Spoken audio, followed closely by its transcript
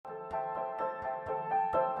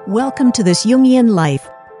Welcome to This Jungian Life.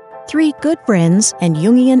 Three good friends and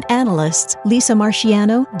Jungian analysts, Lisa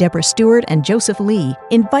Marciano, Deborah Stewart, and Joseph Lee,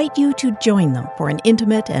 invite you to join them for an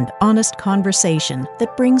intimate and honest conversation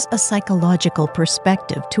that brings a psychological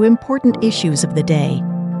perspective to important issues of the day.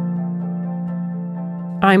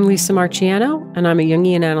 I'm Lisa Marciano, and I'm a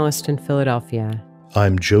Jungian analyst in Philadelphia.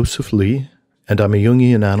 I'm Joseph Lee, and I'm a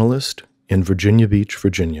Jungian analyst in Virginia Beach,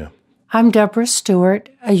 Virginia. I'm Deborah Stewart,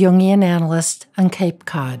 a Jungian analyst on Cape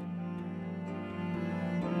Cod.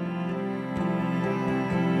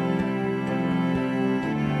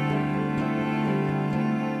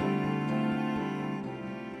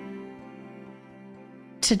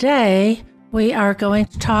 Today, we are going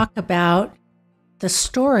to talk about the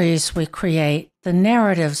stories we create, the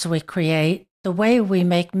narratives we create, the way we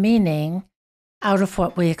make meaning out of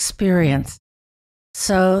what we experience.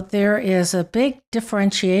 So there is a big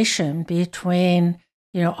differentiation between,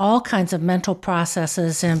 all kinds of mental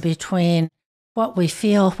processes and between what we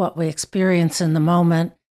feel, what we experience in the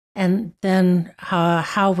moment, and then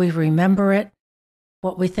how we remember it,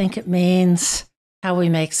 what we think it means, how we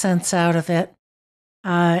make sense out of it.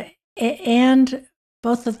 And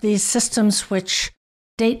both of these systems, which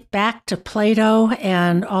date back to Plato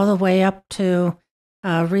and all the way up to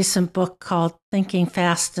a recent book called Thinking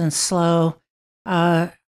Fast and Slow,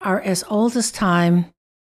 are as old as time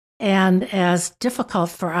and as difficult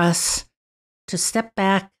for us to step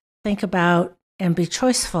back, think about, and be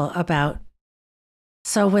choiceful about.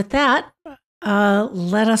 So with that,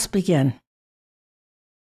 let us begin.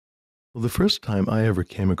 Well, the first time I ever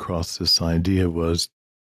came across this idea was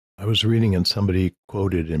I was reading and somebody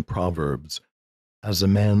quoted in Proverbs, "As a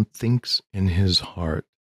man thinks in his heart,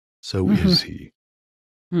 so is he."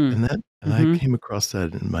 And I came across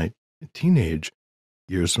that in my teenage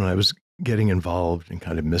years when I was getting involved in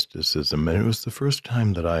kind of mysticism. And it was the first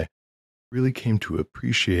time that I really came to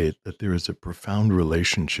appreciate that there is a profound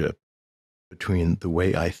relationship between the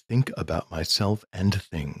way I think about myself and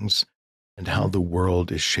things and how the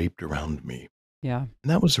world is shaped around me. Yeah. And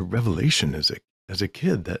that was a revelation as a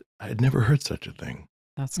kid that I had never heard such a thing.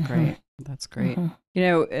 That's great. That's great.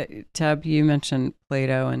 Deb, you mentioned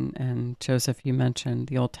Plato and Joseph, you mentioned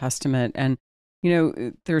the Old Testament. And,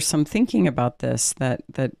 there's some thinking about this that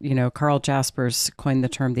Carl Jaspers coined the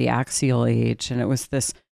term the axial age. And it was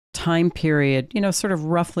this time period, sort of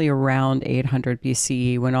roughly around 800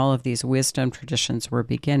 BCE when all of these wisdom traditions were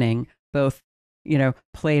beginning, both,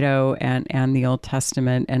 Plato and the Old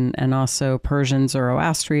Testament and also Persian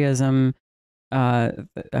Zoroastrianism,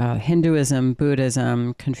 Hinduism,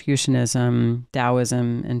 Buddhism, Confucianism,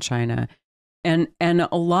 Taoism in China. And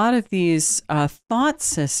a lot of these thought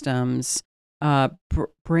systems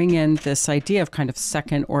bring in this idea of kind of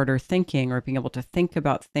second order thinking, or being able to think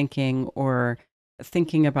about thinking, or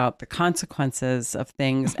thinking about the consequences of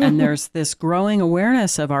things. And there's this growing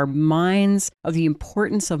awareness of our minds, of the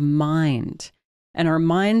importance of mind and our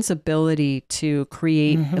mind's ability to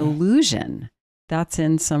create illusion. That's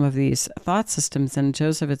in some of these thought systems. And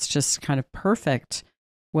Joseph, it's just kind of perfect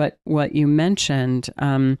what you mentioned.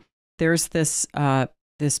 There's this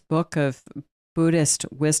book of Buddhist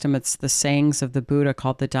wisdom. It's the sayings of the Buddha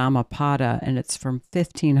called the Dhammapada, and it's from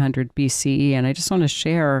 1500 BCE. And I just want to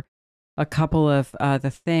share a couple of the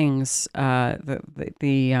things,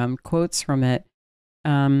 the quotes from it.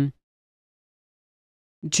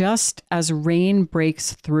 Just as rain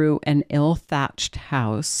breaks through an ill-thatched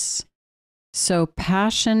house, so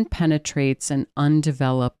passion penetrates an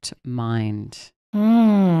undeveloped mind.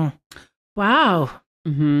 Wow.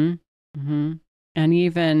 And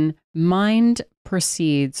even mind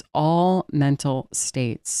precedes all mental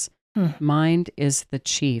states. Mind is the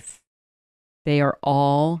chief. They are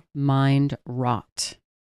all mind wrought.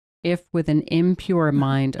 If with an impure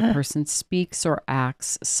mind a person speaks or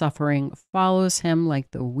acts, suffering follows him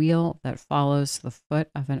like the wheel that follows the foot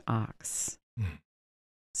of an ox.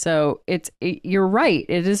 So you're right.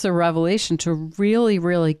 It is a revelation to really,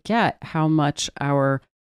 really get how much our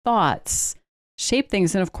thoughts shape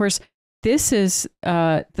things. And of course, this is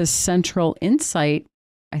the central insight,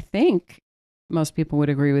 I think most people would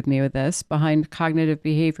agree with me with this, behind cognitive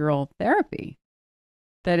behavioral therapy,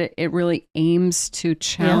 that it really aims to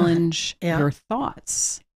challenge your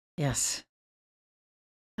thoughts. Yes.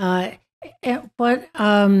 What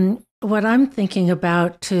I'm thinking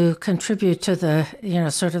about to contribute to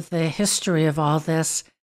the, sort of the history of all this,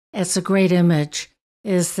 it's a great image,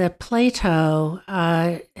 is that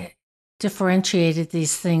Plato differentiated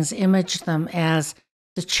these things, imaged them as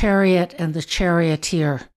the chariot and the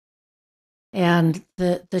charioteer. And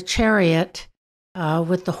the chariot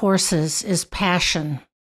with the horses is passion.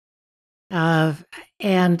 Uh,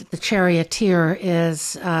 and the charioteer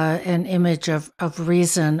is an image of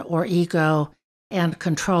reason or ego and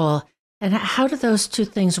control. And how do those two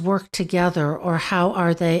things work together, or how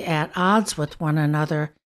are they at odds with one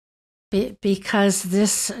another? Because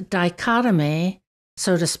this dichotomy,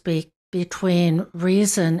 so to speak, between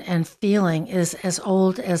reason and feeling is as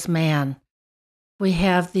old as man. We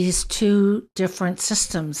have these two different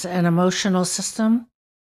systems, an emotional system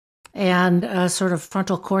and a sort of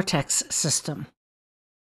frontal cortex system.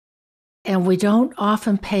 And we don't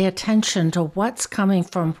often pay attention to what's coming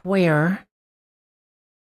from where.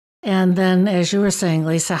 And then, as you were saying,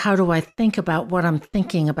 Lisa, how do I think about what I'm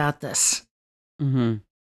thinking about this? Mm-hmm.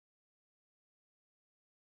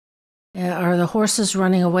 Are the horses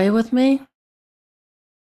running away with me?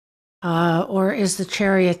 Or is the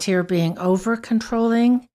charioteer being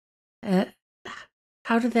over-controlling?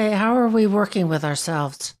 How are we working with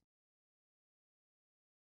ourselves?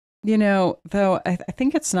 Though I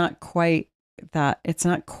think it's not quite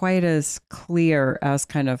as clear as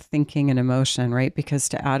kind of thinking and emotion, right? Because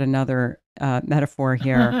to add another metaphor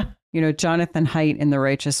here, Jonathan Haidt in The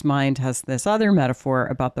Righteous Mind has this other metaphor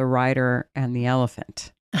about the rider and the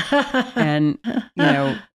elephant. And,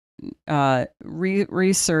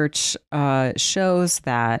 research shows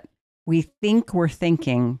that we think we're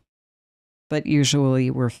thinking, but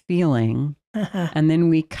usually we're feeling. And then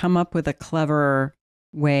we come up with a clever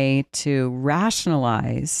way to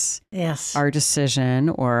rationalize our decision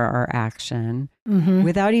or our action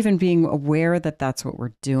without even being aware that that's what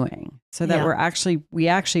we're doing. So that we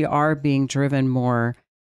actually are being driven more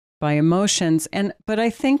by emotions. But I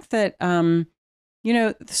think that,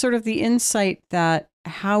 sort of the insight that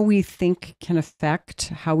how we think can affect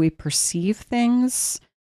how we perceive things,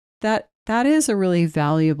 that is a really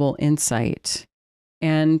valuable insight.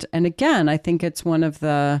 And again, I think it's one of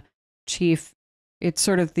the it's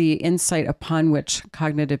sort of the insight upon which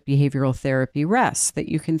cognitive behavioral therapy rests, that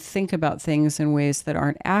you can think about things in ways that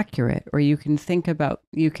aren't accurate, or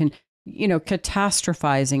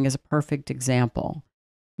catastrophizing is a perfect example.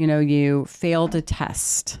 You failed a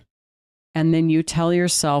test and then you tell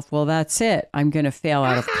yourself, well, that's it. I'm going to fail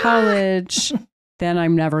out of college. Then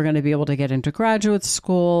I'm never going to be able to get into graduate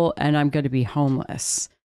school and I'm going to be homeless.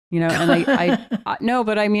 And I no,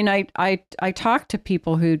 but I mean, I talk to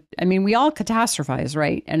people who, we all catastrophize,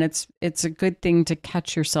 right? And it's a good thing to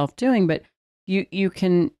catch yourself doing, but you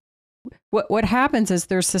can, what happens is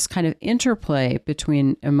there's this kind of interplay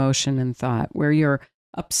between emotion and thought where you're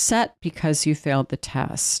upset because you failed the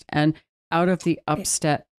test, and out of the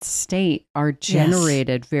upset state are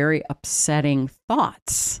generated very upsetting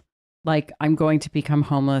thoughts. Like, I'm going to become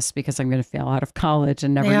homeless because I'm going to fail out of college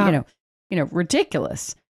and never,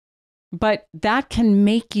 ridiculous. But that can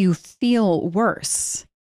make you feel worse.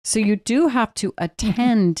 So you do have to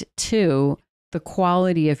attend to the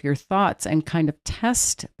quality of your thoughts and kind of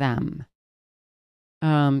test them.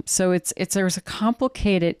 So there's a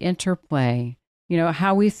complicated interplay.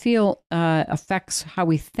 How we feel affects how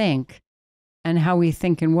we think, and how we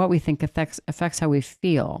think and what we think affects how we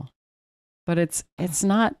feel. But it's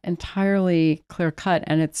not entirely clear cut,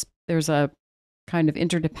 and there's a kind of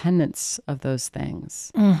interdependence of those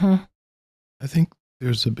things. Mm-hmm. I think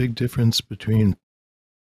there's a big difference between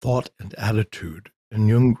thought and attitude. And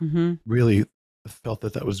Jung really felt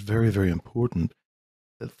that was very, very important,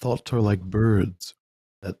 that thoughts are like birds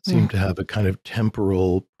that seem to have a kind of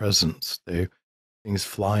temporal presence. Things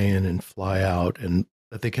fly in and fly out, and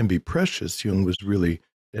that they can be precious. Jung was really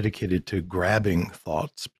dedicated to grabbing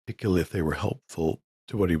thoughts, particularly if they were helpful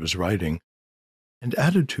to what he was writing. And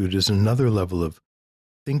attitude is another level of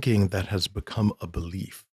thinking that has become a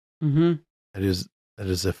belief. That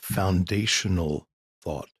is a foundational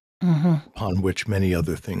thought upon which many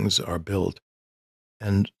other things are built.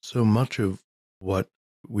 And so much of what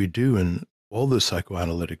we do in all the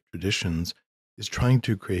psychoanalytic traditions is trying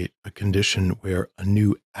to create a condition where a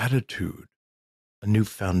new attitude, a new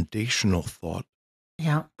foundational thought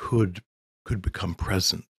could become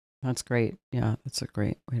present. That's great. Yeah, that's a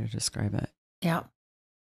great way to describe it. Yeah.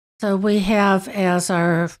 So we have, as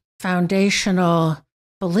our foundational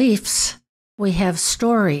beliefs, we have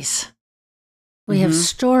stories. We have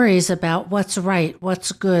stories about what's right,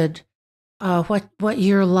 what's good, what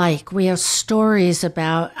you're like. We have stories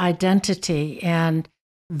about identity and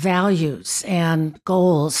values and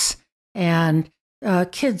goals. And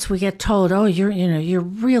kids, we get told, oh, you're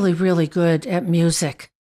really, really good at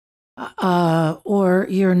music, or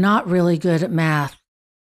you're not really good at math.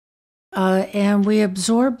 And we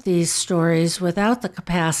absorb these stories without the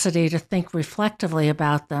capacity to think reflectively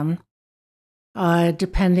about them,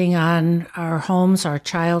 depending on our homes, our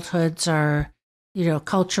childhoods, our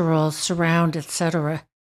cultural surround, etc.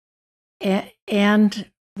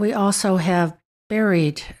 And we also have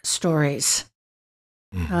buried stories,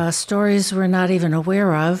 stories we're not even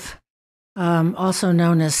aware of, also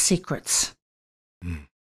known as secrets.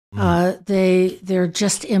 They're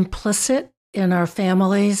just implicit in our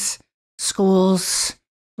families, schools,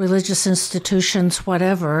 religious institutions,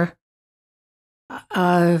 whatever.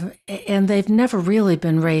 And they've never really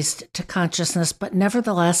been raised to consciousness, but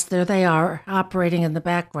nevertheless, there they are, operating in the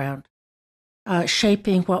background,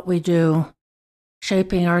 shaping what we do,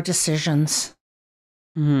 shaping our decisions.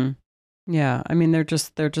 Yeah, I mean, they're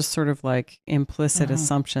just sort of like implicit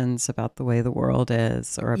assumptions about the way the world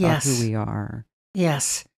is or about who we are.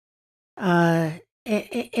 Yes. And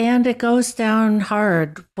it goes down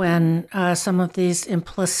hard when some of these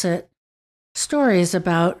implicit stories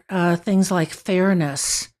about things like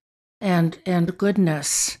fairness and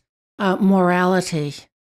goodness, morality,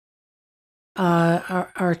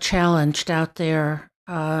 are challenged out there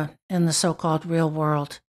in the so-called real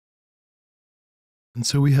world. And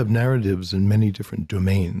so we have narratives in many different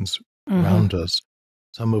domains around us,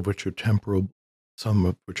 some of which are temporal,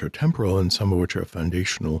 and some of which are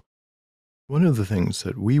foundational. One of the things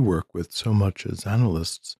that we work with so much as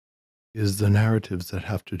analysts is the narratives that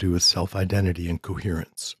have to do with self-identity and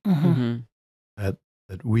coherence. That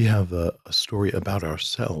we have a story about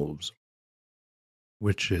ourselves,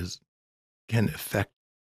 which can affect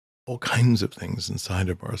all kinds of things inside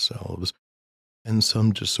of ourselves. And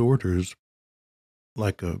some disorders,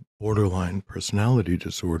 like a borderline personality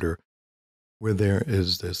disorder, where there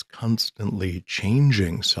is this constantly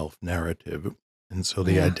changing self-narrative. And so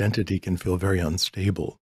the identity can feel very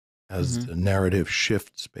unstable as the narrative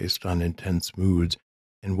shifts based on intense moods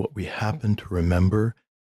and what we happen to remember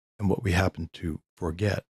and what we happen to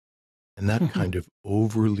forget. And that kind of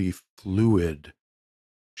overly fluid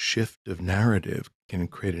shift of narrative can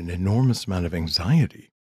create an enormous amount of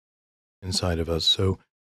anxiety inside of us. So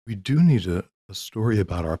we do need a story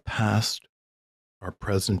about our past, our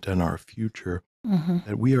present, and our future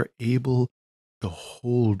that we are able to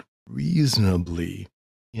hold reasonably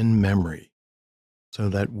in memory so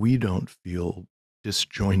that we don't feel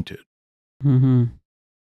disjointed.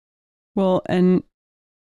 Well, and,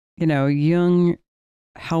 Jung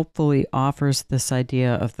helpfully offers this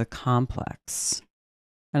idea of the complex.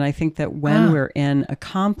 And I think that when we're in a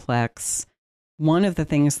complex, one of the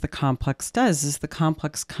things the complex does is the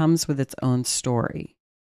complex comes with its own story.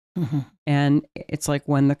 And it's like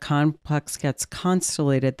when the complex gets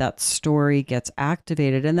constellated, that story gets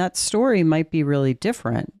activated, and that story might be really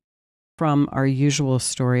different from our usual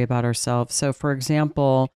story about ourselves. So, for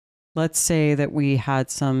example, let's say that we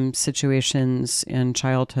had some situations in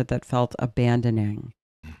childhood that felt abandoning.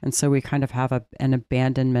 And so we kind of have an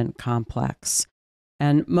abandonment complex.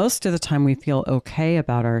 And most of the time we feel okay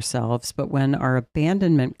about ourselves, but when our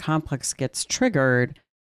abandonment complex gets triggered,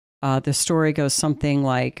 the story goes something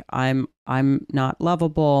like, I'm not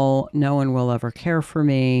lovable, no one will ever care for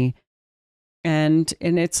me. And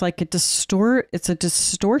it's like it's a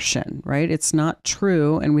distortion, right? It's not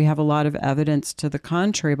true. And we have a lot of evidence to the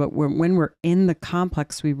contrary, but when we're in the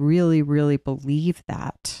complex, we really, really believe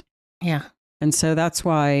that. Yeah. And so that's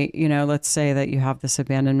why, let's say that you have this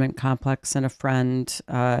abandonment complex and a friend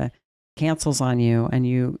cancels on you, and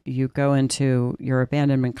you go into your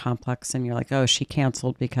abandonment complex and you're like, oh, she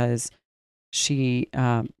canceled because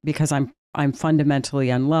because I'm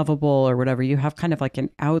fundamentally unlovable or whatever. You have kind of like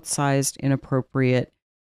an outsized, inappropriate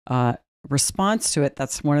response to it.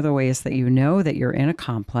 That's one of the ways that you know that you're in a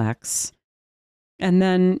complex. And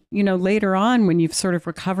then, later on, when you've sort of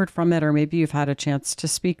recovered from it, or maybe you've had a chance to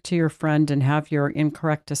speak to your friend and have your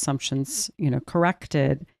incorrect assumptions,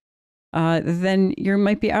 corrected, then you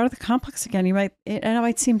might be out of the complex again. And it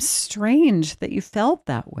might seem strange that you felt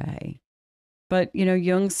that way. But,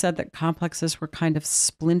 Jung said that complexes were kind of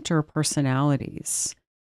splinter personalities.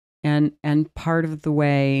 And part of the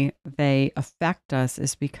way they affect us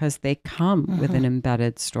is because they come with an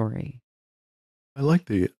embedded story. I like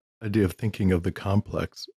the idea of thinking of the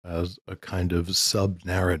complex as a kind of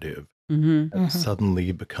sub-narrative that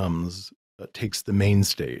suddenly takes the main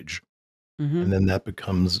stage. And then that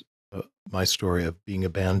becomes my story of being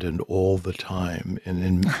abandoned all the time and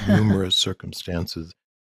in numerous circumstances.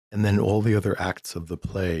 And then all the other acts of the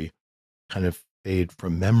play kind of fade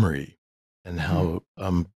from memory, and how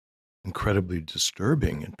incredibly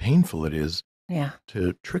disturbing and painful it is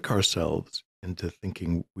to trick ourselves into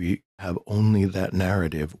thinking we have only that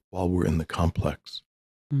narrative while we're in the complex.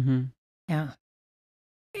 Yeah.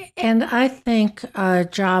 And I think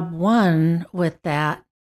job one with that,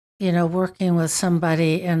 working with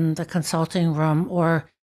somebody in the consulting room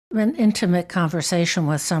or an intimate conversation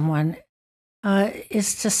with someone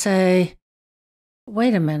is to say,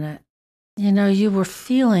 wait a minute, you were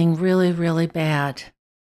feeling really, really bad.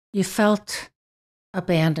 You felt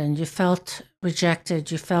abandoned, you felt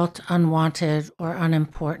rejected, you felt unwanted or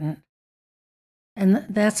unimportant. And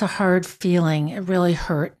that's a hard feeling. It really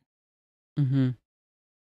hurt. Mm-hmm.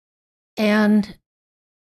 And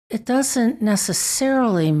it doesn't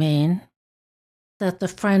necessarily mean that the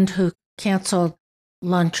friend who canceled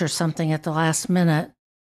lunch or something at the last minute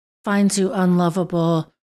finds you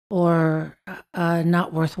unlovable or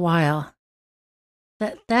not worthwhile.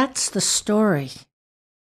 That's the story.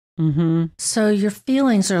 Mm-hmm. So your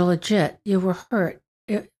feelings are legit. You were hurt.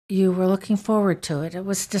 You were looking forward to it. It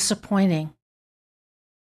was disappointing.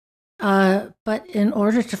 But in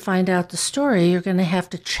order to find out the story, you're going to have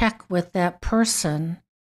to check with that person,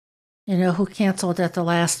 who canceled at the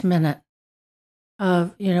last minute.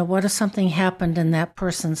 What if something happened in that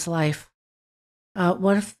person's life?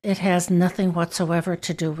 What if it has nothing whatsoever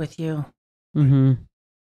to do with you? Mm-hmm.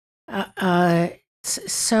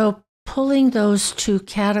 So pulling those two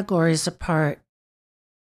categories apart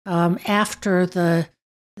after the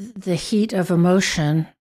heat of emotion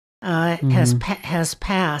has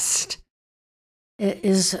passed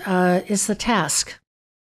is the task.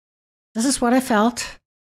 This is what I felt.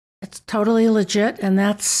 It's totally legit, and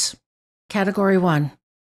that's category one.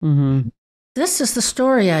 Mm-hmm. This is the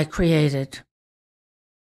story I created.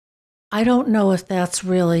 I don't know if that's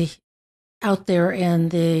really out there in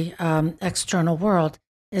the external world.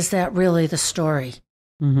 Is that really the story?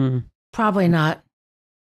 Mm-hmm. Probably not.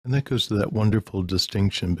 And that goes to that wonderful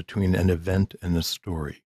distinction between an event and a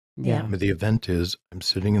story. Yeah. The event is, I'm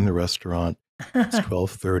sitting in the restaurant, it's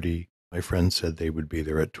 12:30, my friend said they would be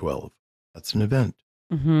there at 12. That's an event.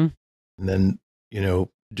 Mm-hmm. And then,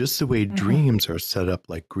 just the way dreams are set up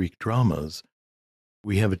like Greek dramas,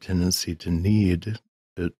 we have a tendency to need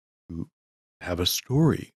to have a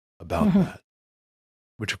story about that,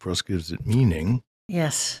 which of course gives it meaning.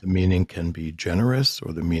 Yes. The meaning can be generous,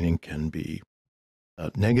 or the meaning can be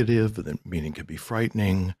negative, the meaning can be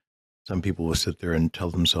frightening. Some people will sit there and tell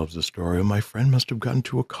themselves a story, oh, my friend must have gotten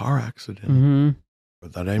into a car accident, or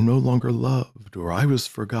that I'm no longer loved, or I was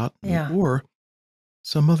forgotten, or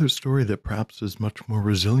some other story that perhaps is much more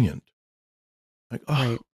resilient. Like,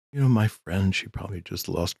 my friend, she probably just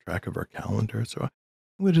lost track of her calendar, so I'm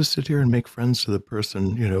going to sit here and make friends to the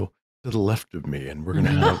person, to the left of me, and we're going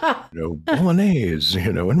to have, bolognese,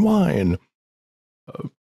 and wine.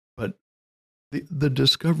 But the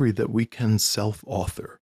discovery that we can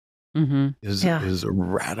self-author is a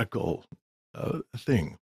radical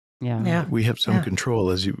thing. Yeah. We have some control,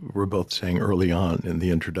 as you were both saying early on in the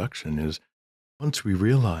introduction, is once we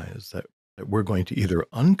realize that we're going to either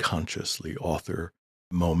unconsciously author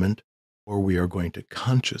the moment, or we are going to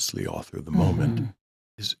consciously author the moment,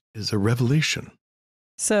 is a revelation.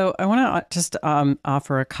 So I want to just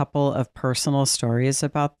offer a couple of personal stories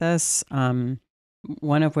about this.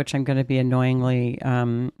 One of which I'm going to be annoyingly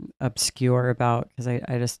obscure about, because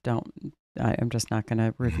I'm just not going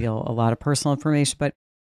to reveal a lot of personal information. But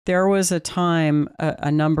there was a time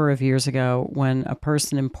a number of years ago when a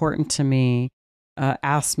person important to me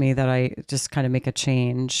asked me that I just kind of make a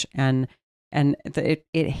change, and it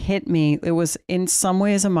hit me. It was in some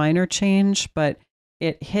ways a minor change, but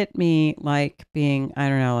it hit me like being, I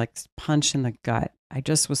don't know, like punch in the gut. I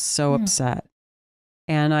just was so upset.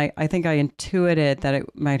 And I think I intuited that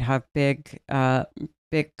it might have big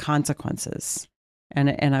consequences.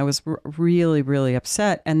 And I was really, really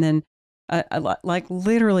upset. And then like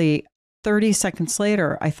literally 30 seconds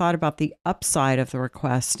later, I thought about the upside of the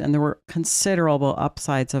request, and there were considerable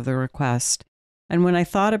upsides of the request. And when I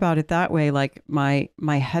thought about it that way, like my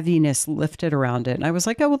heaviness lifted around it. And I was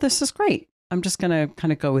like, oh, well, this is great. I'm just going to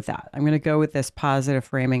kind of go with that. I'm going to go with this positive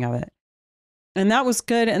framing of it. And that was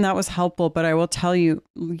good and that was helpful. But I will tell you,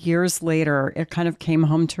 years later, it kind of came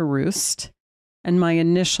home to roost. And my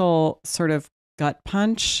initial sort of gut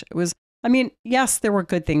punch was, yes, there were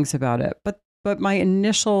good things about it, but my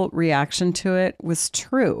initial reaction to it was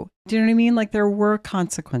true. Do you know what I mean? Like there were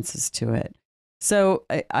consequences to it. So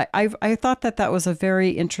I thought that was a very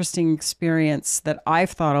interesting experience that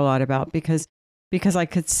I've thought a lot about because I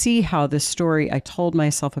could see how the story I told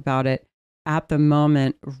myself about it at the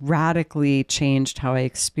moment radically changed how I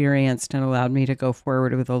experienced and allowed me to go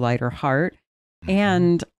forward with a lighter heart,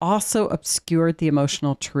 and also obscured the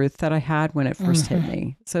emotional truth that I had when it first hit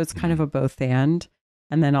me. So it's kind of a both and.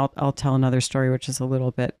 And then I'll tell another story, which is a little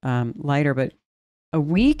bit lighter. But a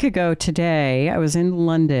week ago today, I was in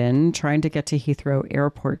London trying to get to Heathrow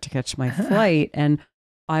Airport to catch my flight. And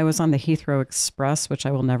I was on the Heathrow Express, which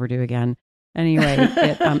I will never do again. Anyway,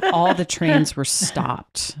 all the trains were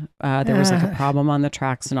stopped. There was like a problem on the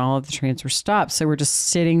tracks and all of the trains were stopped. So we're just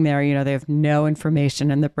sitting there, they have no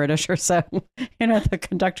information, and the British are so, the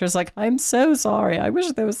conductor's like, I'm so sorry. I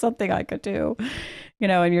wish there was something I could do,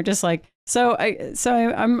 and you're just like,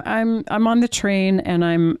 I'm on the train, and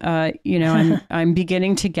I'm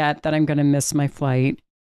beginning to get that I'm going to miss my flight.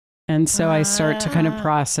 And so I start to kind of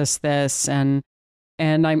process this, and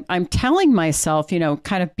I'm telling myself,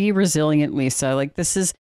 kind of be resilient, Lisa. Like this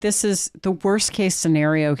is the worst case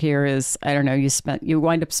scenario here is, I don't know, you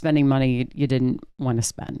wind up spending money you didn't want to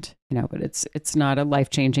spend, but it's not a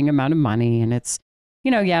life-changing amount of money, and it's,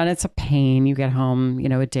 and it's a pain. You get home,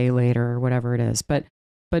 a day later or whatever it is. But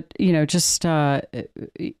just I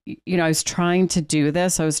was trying to do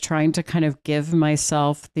this. I was trying to kind of give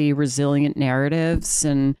myself the resilient narratives,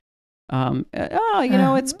 and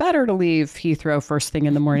it's better to leave Heathrow first thing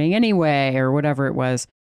in the morning anyway, or whatever it was.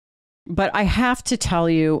 But I have to tell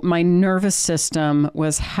you, my nervous system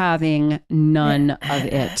was having none of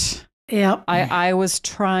it. Yep. I was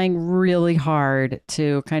trying really hard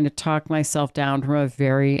to kind of talk myself down from a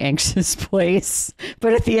very anxious place.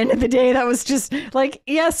 But at the end of the day, that was just like,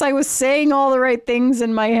 yes, I was saying all the right things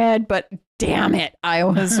in my head, but damn it, I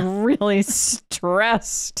was really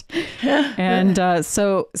stressed. And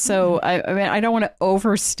so I mean, I don't want to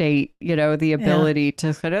overstate, the ability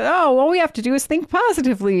to kind of, all we have to do is think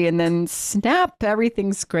positively and then snap,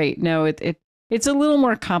 everything's great. No, it's a little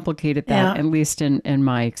more complicated than that, at least in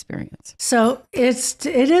my experience. So it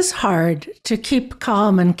is hard to keep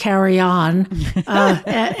calm and carry on,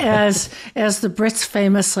 as the Brits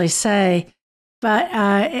famously say. But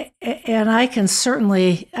and I can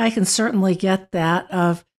certainly get that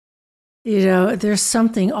of, there's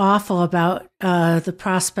something awful about the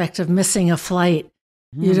prospect of missing a flight.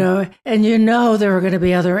 And there are going to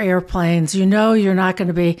be other airplanes. You're not going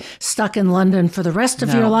to be stuck in London for the rest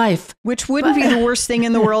of your life. Which wouldn't be the worst thing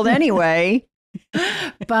in the world anyway.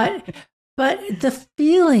 But the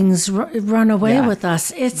feelings run away with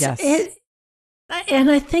us.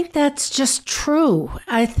 And I think that's just true.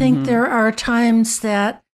 I think there are times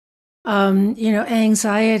that,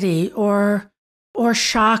 anxiety or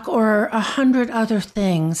shock or 100 other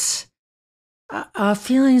things,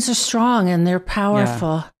 feelings are strong and they're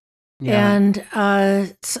powerful. Yeah. And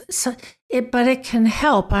but it can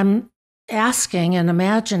help. I'm asking and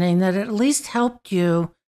imagining that it at least helped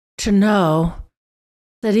you to know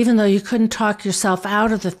that even though you couldn't talk yourself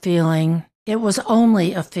out of the feeling, it was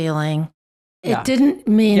only a feeling. It didn't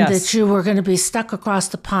mean that you were going to be stuck across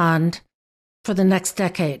the pond for the next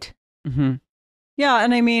decade. Mm-hmm. Yeah.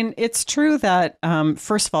 And I mean, it's true that,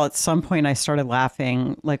 first of all, at some point I started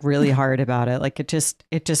laughing like really hard about it. Like it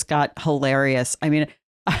just got hilarious. I mean,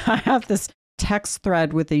 I have this text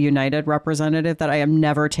thread with the United representative that I am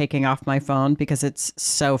never taking off my phone because it's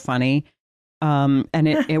so funny. And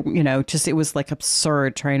it was like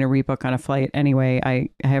absurd trying to rebook on a flight. Anyway, I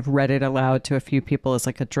have read it aloud to a few people as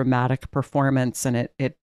like a dramatic performance, and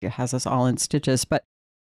it has us all in stitches. But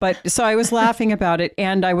so I was laughing about it,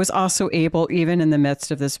 and I was also able, even in the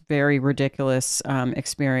midst of this very ridiculous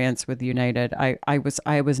experience with United, I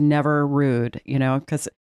was never rude, because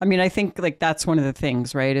I mean, I think like that's one of the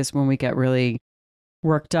things, right, is when we get really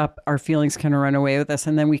worked up, our feelings can run away with us,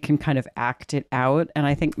 and then we can kind of act it out. And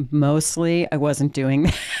I think mostly I wasn't doing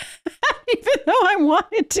that, even though I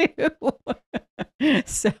wanted to.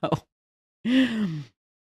 So,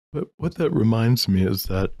 but what that reminds me is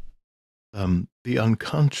that the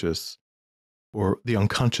unconscious, or the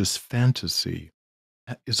unconscious fantasy,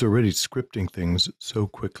 is already scripting things so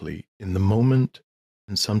quickly in the moment,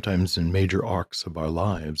 and sometimes in major arcs of our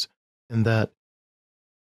lives, and that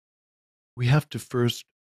we have to first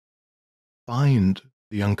find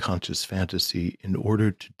the unconscious fantasy in order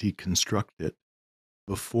to deconstruct it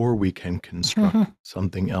before we can construct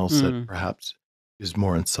something else that perhaps is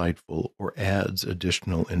more insightful or adds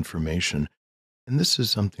additional information. And this is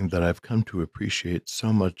something that I've come to appreciate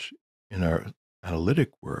so much in our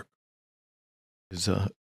analytic work.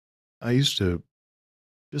 I used to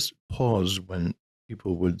just pause when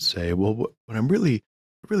people would say, well, what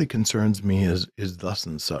really concerns me is thus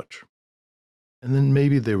and such. And then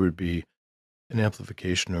maybe there would be an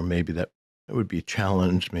amplification, or maybe that would be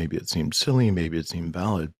challenged. Maybe it seemed silly, maybe it seemed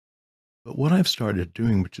valid. But what I've started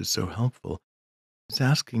doing, which is so helpful, is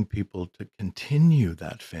asking people to continue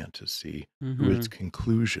that fantasy to its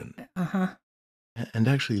conclusion. And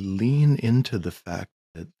actually lean into the fact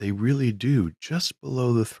that they really do, just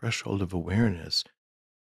below the threshold of awareness,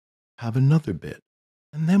 have another bit.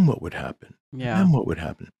 And then what would happen? Yeah. And then what would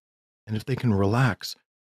happen? And if they can relax,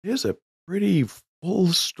 there's a pretty full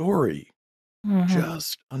story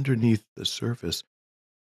just underneath the surface,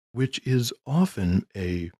 which is often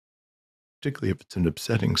particularly if it's an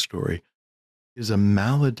upsetting story, is a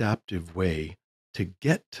maladaptive way to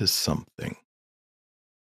get to something.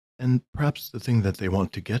 And perhaps the thing that they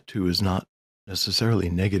want to get to is not necessarily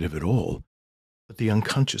negative at all, but the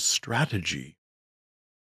unconscious strategy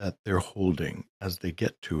that they're holding as they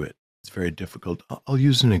get to it is very difficult. I'll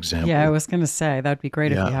use an example. Yeah, I was going to say that'd be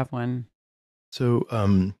great if you have one. So,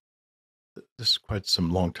 this is quite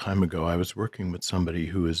some long time ago. I was working with somebody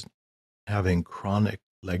who is having chronic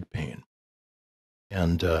leg pain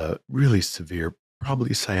and really severe,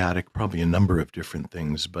 probably sciatic, probably a number of different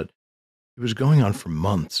things, but it was going on for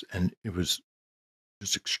months and it was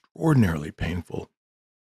just extraordinarily painful.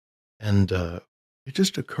 And it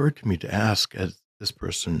just occurred to me to ask this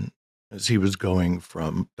person, as he was going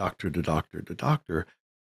from doctor to doctor to doctor,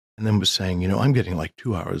 and then was saying, I'm getting like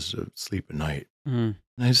 2 hours of sleep a night. Mm.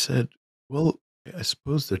 And I said, well, I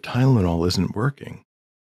suppose the Tylenol isn't working.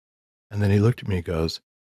 And then he looked at me and goes,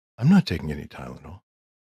 I'm not taking any Tylenol.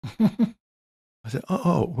 I said,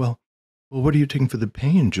 well, what are you taking for the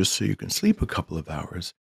pain just so you can sleep a couple of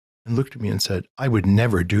hours? And looked at me and said, I would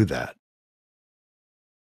never do that.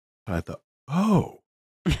 I thought, oh.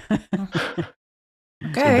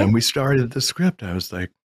 Okay. So then we started the script. I was like,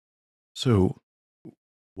 so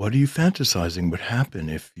what are you fantasizing would happen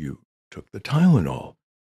if you took the Tylenol?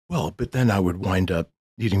 Well, but then I would wind up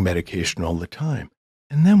needing medication all the time.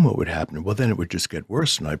 And then what would happen? Well, then it would just get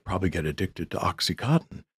worse and I'd probably get addicted to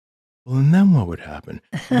Oxycontin. Well, and then what would happen?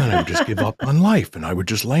 Well, then I would just give up on life and I would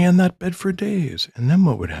just lay in that bed for days. And then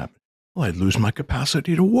what would happen? Well, I'd lose my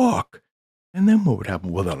capacity to walk. And then what would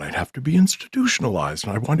happen? Well, then I'd have to be institutionalized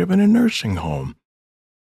and I'd wind up in a nursing home.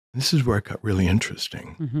 This is where it got really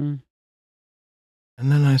interesting. Mm-hmm.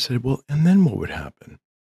 And then I said, well, and then what would happen?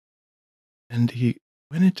 And he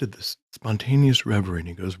went into this spontaneous reverie and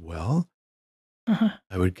he goes, well,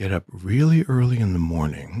 I would get up really early in the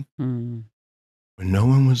morning when no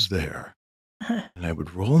one was there and I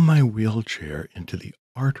would roll my wheelchair into the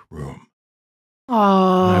art room. And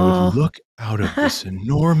I would look out of this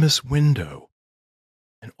enormous window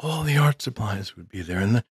and all the art supplies would be there.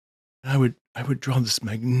 And I would draw this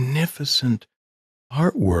magnificent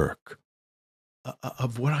artwork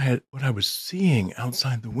of what I was seeing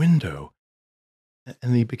outside the window.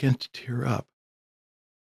 And he began to tear up.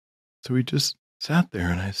 So we just sat there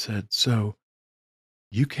and I said, so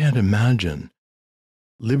you can't imagine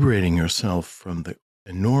liberating yourself from the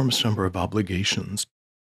enormous number of obligations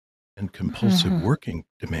and compulsive working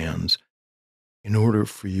demands in order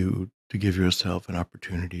for you to give yourself an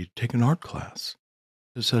opportunity to take an art class,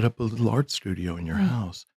 to set up a little art studio in your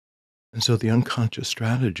house. And so the unconscious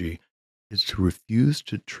strategy is to refuse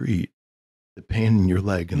to treat the pain in your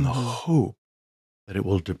leg in the hope that it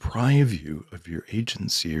will deprive you of your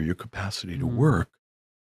agency or your capacity to work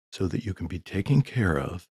so that you can be taken care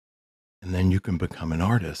of and then you can become an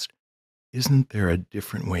artist. Isn't there a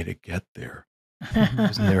different way to get there?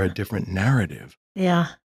 Isn't there a different narrative? Yeah.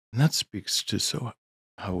 And that speaks to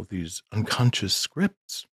how these unconscious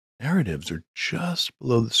scripts, narratives are just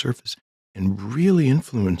below the surface and really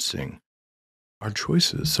influencing our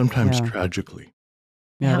choices, sometimes tragically.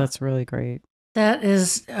 Yeah, that's really great. That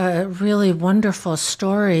is a really wonderful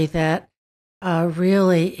story that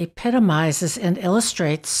really epitomizes and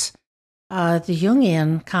illustrates the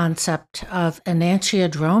Jungian concept of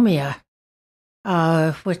enantiodromia,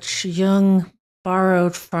 which Jung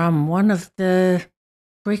borrowed from one of the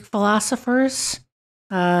Greek philosophers.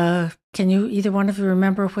 Can you, either one of you,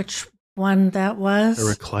 remember which one that was?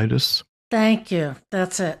 Heraclitus. Thank you.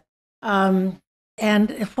 That's it. And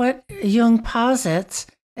what Jung posits,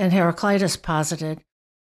 and Heraclitus posited,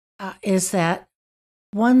 is that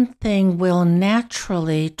one thing will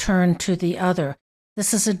naturally turn to the other.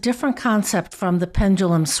 This is a different concept from the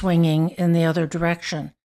pendulum swinging in the other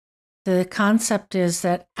direction. The concept is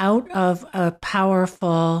that out of a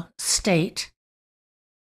powerful state,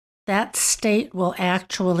 that state will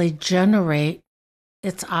actually generate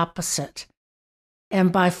its opposite.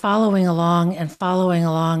 And by following along and following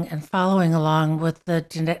along and following along with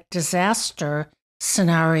the disaster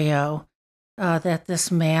scenario that this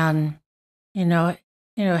man,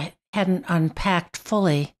 hadn't unpacked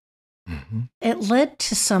fully, it led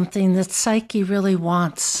to something that Psyche really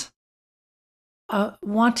wants.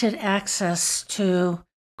 Wanted access to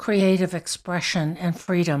creative expression and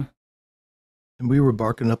freedom. And we were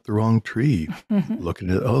barking up the wrong tree, looking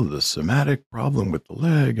at, the somatic problem with the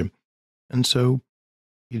leg. And so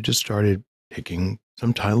he just started taking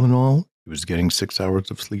some Tylenol. He was getting 6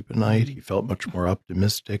 hours of sleep a night. He felt much more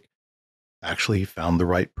optimistic. actually he found the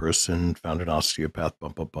right person, found an osteopath,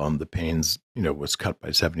 bum, bum, bum. The pains, was cut by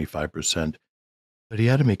 75%. But he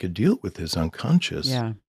had to make a deal with his unconscious,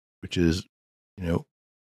 Yeah. which is, you know,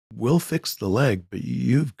 we'll fix the leg, but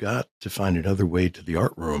you've got to find another way to the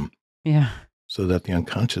art room Yeah. so that the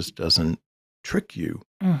unconscious doesn't trick you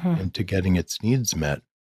into getting its needs met.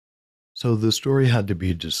 So the story had to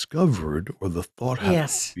be discovered, or the thought had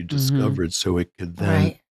to be discovered so it could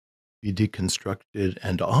then be deconstructed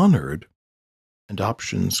and honored, and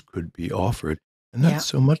options could be offered. And that's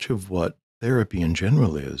so much of what therapy in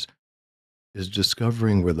general is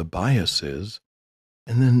discovering where the bias is,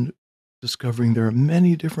 and then discovering there are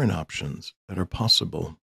many different options that are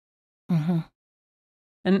possible.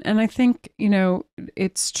 And I think,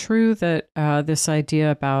 it's true that this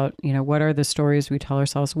idea about, what are the stories we tell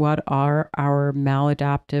ourselves? What are our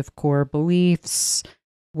maladaptive core beliefs?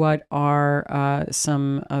 What are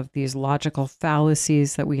some of these logical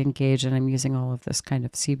fallacies that we engage in? I'm using all of this kind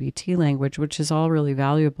of CBT language, which is all really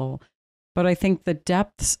valuable. But I think the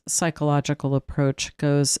depth psychological approach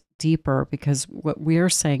goes deeper, because what we're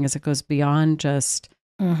saying is it goes beyond just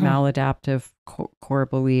maladaptive core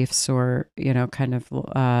beliefs, or, we're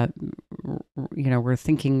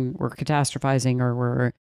catastrophizing, or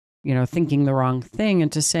we're, thinking the wrong thing,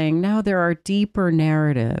 into saying, no, there are deeper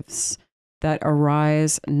narratives that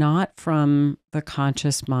arise not from the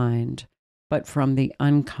conscious mind, but from the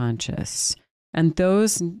unconscious. And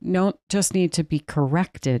those don't just need to be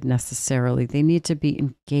corrected necessarily. They need to be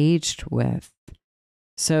engaged with.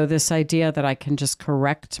 So this idea that I can just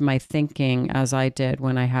correct my thinking, as I did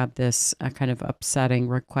when I had this kind of upsetting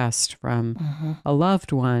request from a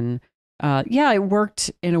loved one, it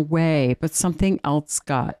worked in a way, but something else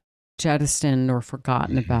got jettisoned or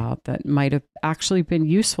forgotten about that might have actually been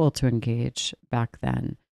useful to engage back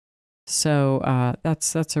then. So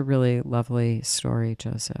that's a really lovely story,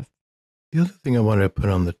 Joseph. The other thing I want to put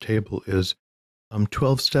on the table is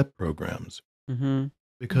 12-step programs.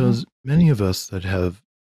 Because many of us that have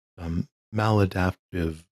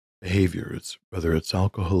maladaptive behaviors, whether it's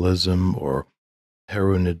alcoholism or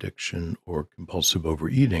heroin addiction or compulsive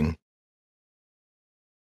overeating.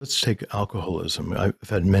 Let's take alcoholism. I've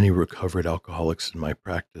had many recovered alcoholics in my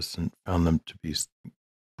practice and found them to be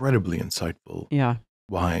incredibly insightful,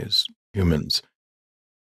 wise humans.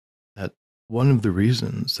 That one of the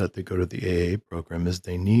reasons that they go to the AA program is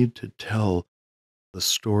they need to tell the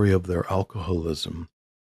story of their alcoholism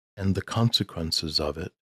and the consequences of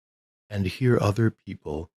it, and hear other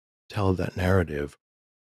people tell that narrative,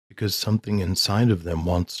 because something inside of them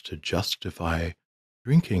wants to justify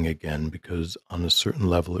drinking again, because on a certain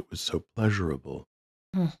level it was so pleasurable.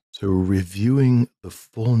 So reviewing the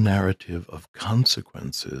full narrative of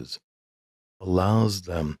consequences allows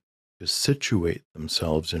them to situate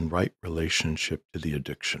themselves in right relationship to the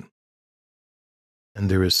addiction. And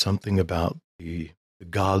there is something about the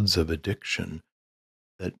gods of addiction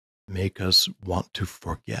that make us want to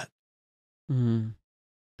forget and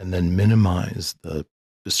then minimize the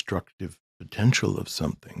destructive potential of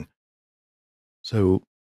something. So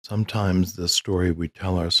sometimes the story we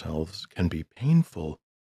tell ourselves can be painful,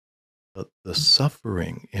 but the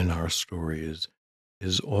suffering in our stories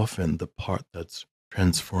is often the part that's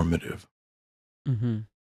transformative. And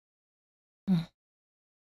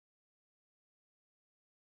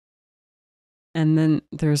then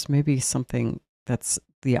there's maybe something that's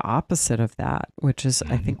the opposite of that, which is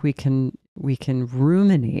I think we can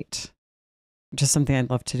ruminate, which is something I'd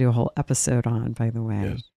love to do a whole episode on, by the way.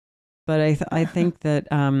 Yes. But I think that,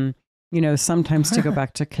 sometimes to go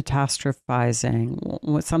back to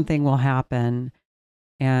catastrophizing, something will happen.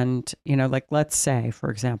 And, like, let's say, for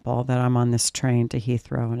example, that I'm on this train to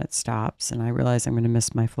Heathrow and it stops and I realize I'm going to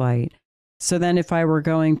miss my flight. So then if I were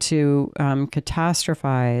going to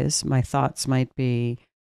catastrophize, my thoughts might be,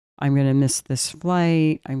 I'm going to miss this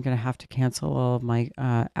flight. I'm going to have to cancel all of my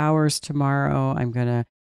hours tomorrow. I'm going to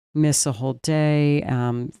miss a whole day.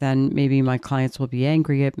 Then maybe my clients will be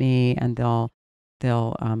angry at me and they'll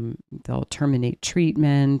terminate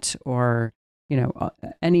treatment, or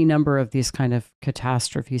any number of these kind of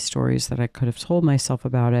catastrophe stories that I could have told myself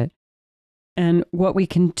about it. And what we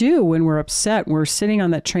can do when we're upset, we're sitting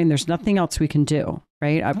on that train, there's nothing else we can do,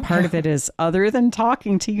 right? Part of it is, other than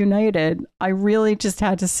talking to United, I really just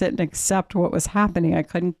had to sit and accept what was happening. I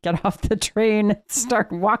couldn't get off the train and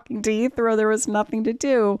start walking to Heathrow. There was nothing to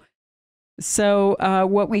do. So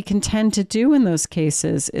what we can tend to do in those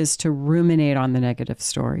cases is to ruminate on the negative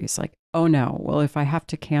stories. Like, oh no, well, if I have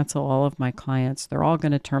to cancel all of my clients, they're all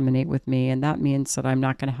going to terminate with me. And that means that I'm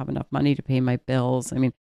not going to have enough money to pay my bills. I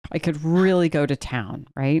mean, I could really go to town,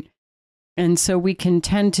 right? And so we can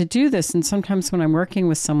tend to do this. And sometimes when I'm working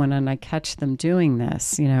with someone and I catch them doing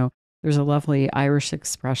this, there's a lovely Irish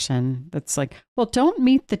expression that's like, well, don't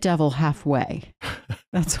meet the devil halfway.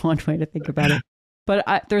 That's one way to think about it.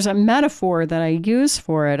 But there's a metaphor that I use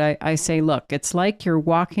for it. I say, look, it's like you're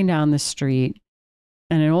walking down the street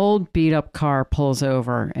and an old beat up car pulls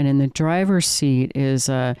over, and in the driver's seat is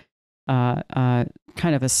a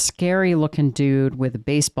kind of a scary looking dude with a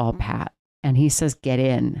baseball bat. And he says, get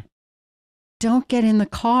in. Don't get in the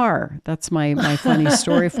car. That's my funny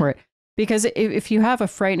story for it. Because if you have a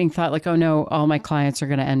frightening thought like, oh no, all my clients are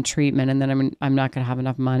going to end treatment and then I'm not going to have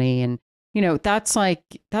enough money. And, that's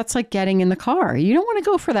like getting in the car. You don't want to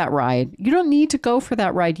go for that ride. You don't need to go for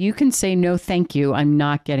that ride. You can say, no, thank you. I'm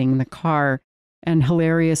not getting in the car. And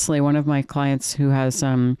hilariously, one of my clients who has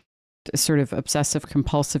sort of obsessive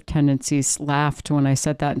compulsive tendencies laughed when I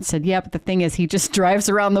said that and said, yeah, but the thing is he just drives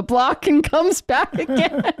around the block and comes back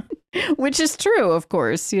again, which is true, of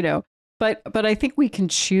course, But I think we can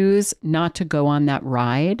choose not to go on that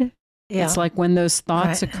ride. Yeah. It's like when those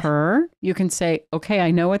thoughts occur, you can say, okay,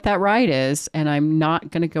 I know what that ride is, and I'm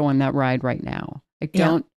not going to go on that ride right now. I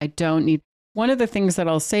don't need. One of the things that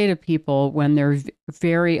I'll say to people when they're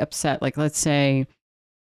very upset, like let's say,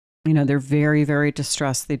 they're very, very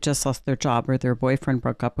distressed. They just lost their job or their boyfriend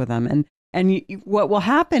broke up with them. And what will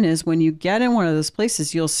happen is when you get in one of those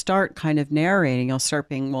places, you'll start kind of narrating. You'll start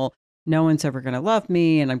being, well, no one's ever going to love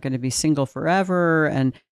me and I'm going to be single forever.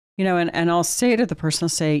 And, and I'll say to the person, I'll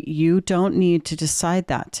say, you don't need to decide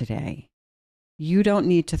that today. You don't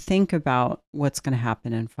need to think about what's going to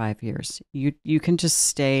happen in 5 years. You can just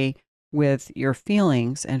stay with your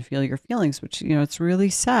feelings and feel your feelings, which, it's really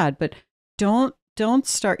sad, but don't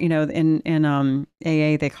start, in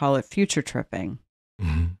AA, they call it future tripping.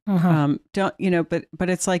 Mm-hmm. But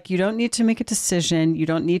it's like, you don't need to make a decision. You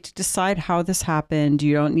don't need to decide how this happened.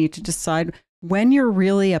 You don't need to decide when you're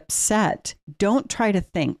really upset. Don't try to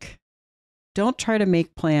think. Don't try to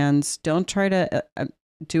make plans. Don't try to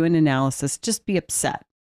do an analysis. Just be upset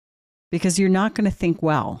because you're not going to think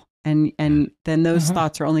well. And then those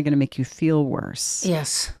thoughts are only going to make you feel worse.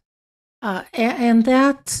 Yes. And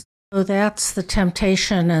that's the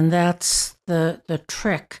temptation, and that's the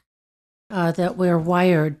trick that we're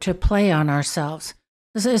wired to play on ourselves.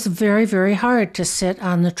 It's very, very hard to sit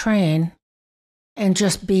on the train and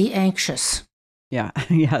just be anxious. Yeah,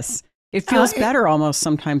 yes. It feels better almost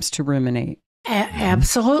sometimes to ruminate.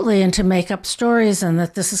 Absolutely, and to make up stories and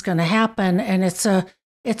that this is going to happen. And it's a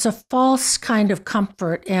false kind of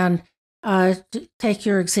comfort. And take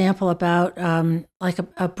your example about like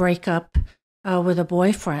a breakup with a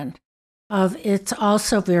boyfriend. It's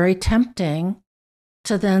also very tempting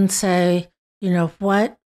to then say,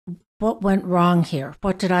 what went wrong here?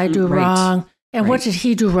 What did I do wrong? And what did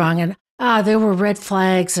he do wrong? And there were red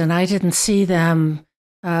flags and I didn't see them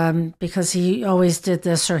because he always did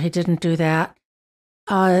this or he didn't do that.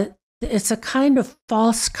 It's a kind of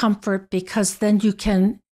false comfort because then you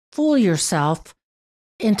can fool yourself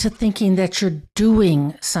into thinking that you're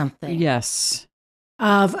doing something. Yes.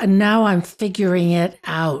 And now I'm figuring it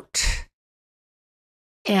out.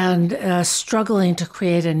 And struggling to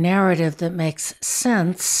create a narrative that makes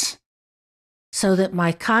sense so that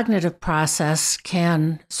my cognitive process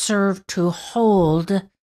can serve to hold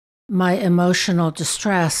my emotional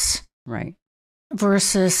distress. Right.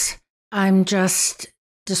 Versus I'm just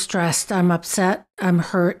distressed, I'm upset, I'm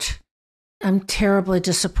hurt, I'm terribly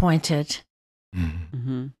disappointed,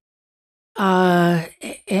 and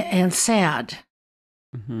sad.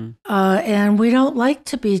 Mm-hmm. And we don't like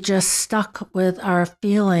to be just stuck with our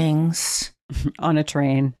feelings on a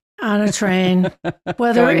train.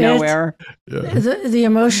 Whether going nowhere. The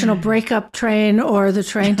emotional breakup train or the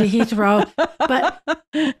train to Heathrow. But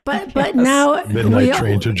yes. Now midnight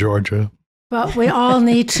train to Georgia. But we all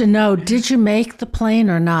need to know: did you make the plane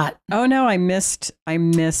or not? Oh no, I missed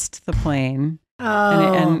the plane.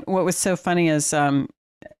 Oh, and what was so funny is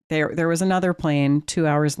there was another plane 2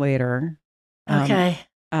 hours later. Okay.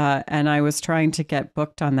 And I was trying to get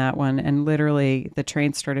booked on that one, and literally the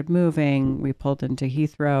train started moving. We pulled into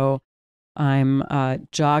Heathrow. I'm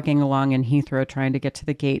jogging along in Heathrow trying to get to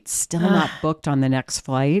the gate, still not booked on the next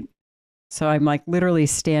flight. So I'm like literally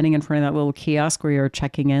standing in front of that little kiosk where you're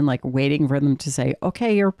checking in, like waiting for them to say,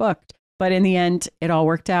 okay, you're booked. But in the end, it all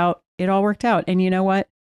worked out. And you know what?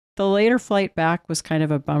 The later flight back was kind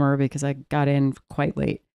of a bummer because I got in quite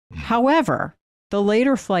late. However, the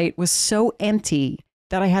later flight was so empty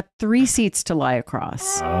that I had 3 seats to lie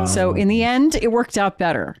across. So in the end, it worked out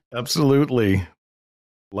better. Absolutely.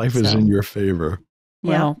 Life is in your favor.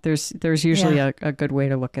 Well, there's usually a good way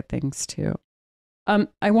to look at things too.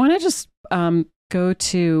 I want to just go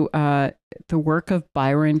to the work of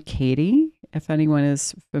Byron Katie, if anyone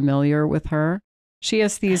is familiar with her. She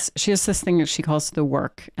has this thing that she calls the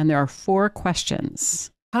work, and there are 4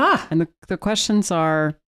 questions. And the questions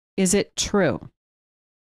are, is it true?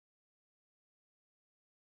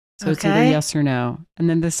 So it's either yes or no. And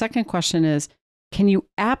then the second question is, can you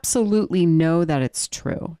absolutely know that it's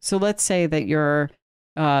true? So let's say that your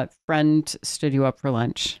friend stood you up for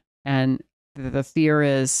lunch and the fear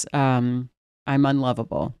is, I'm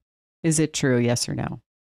unlovable. Is it true? Yes or no?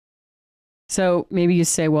 So maybe you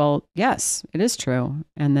say, well, yes, it is true.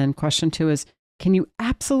 And then question 2 is, can you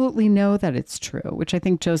absolutely know that it's true? Which I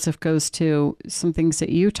think Joseph goes to some things that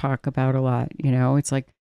you talk about a lot. You know, it's like,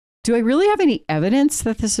 do I really have any evidence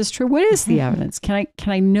that this is true? What is the evidence? Can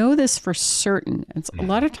I know this for certain? And a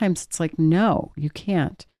lot of times it's like, no, you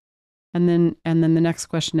can't. And then the next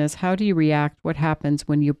question is, how do you react? What happens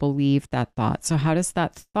when you believe that thought? So how does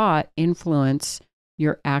that thought influence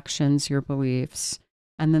your actions, your beliefs?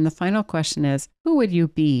 And then the final question is, who would you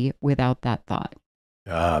be without that thought?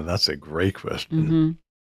 That's a great question. Mm-hmm.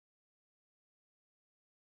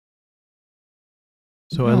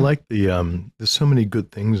 So I like there's so many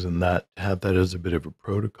good things in that, have that as a bit of a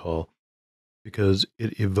protocol, because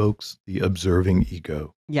it evokes the observing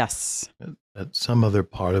ego. Yes. That some other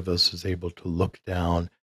part of us is able to look down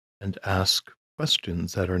and ask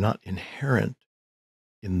questions that are not inherent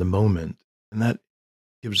in the moment. And that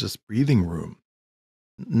gives us breathing room,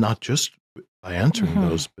 not just by answering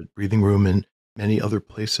those, but breathing room in many other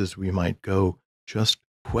places we might go, just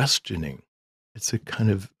questioning. It's a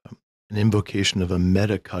kind of an invocation of a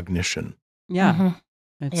metacognition. Yeah.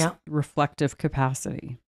 It's reflective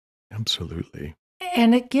capacity. Absolutely.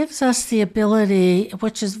 And it gives us the ability,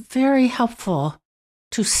 which is very helpful,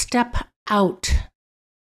 to step out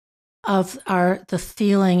of the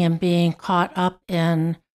feeling and being caught up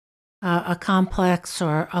in a complex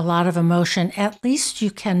or a lot of emotion. At least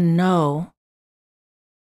you can know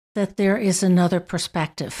that there is another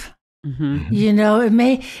perspective. You know, it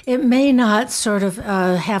may not sort of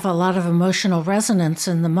have a lot of emotional resonance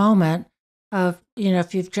in the moment of, you know,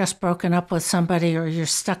 if you've just broken up with somebody or you're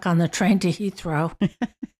stuck on the train to Heathrow.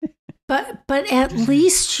 but at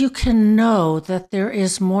least you can know that there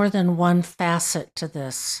is more than one facet to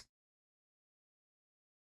this.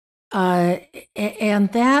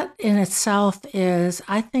 And that in itself is,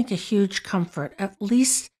 I think, a huge comfort. At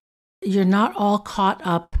least you're not all caught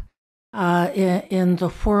up in the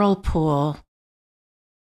whirlpool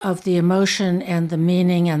of the emotion and the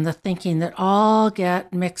meaning and the thinking that all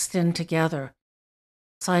get mixed in together.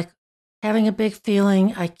 It's like having a big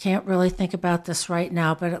feeling, I can't really think about this right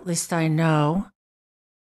now, but at least I know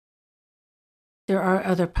there are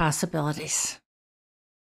other possibilities.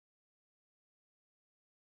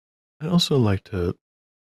 I'd also like to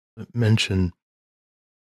mention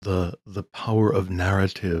the power of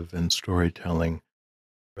narrative and storytelling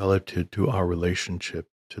relative to our relationship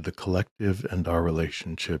to the collective and our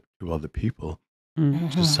relationship to other people,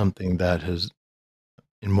 which is something that has,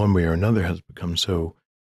 in one way or another, has become so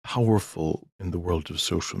powerful in the world of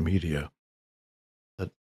social media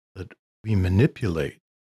that we manipulate,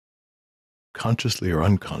 consciously or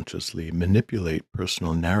unconsciously, manipulate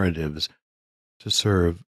personal narratives to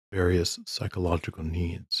serve various psychological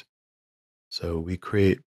needs. So we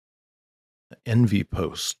create envy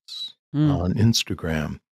posts on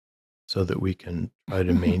Instagram so that we can try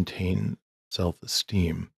to maintain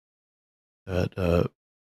self-esteem, that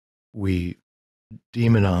we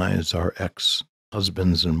demonize our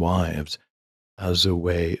ex-husbands and wives as a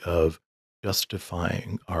way of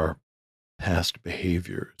justifying our past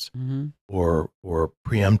behaviors or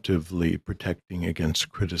preemptively protecting against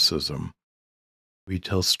criticism. We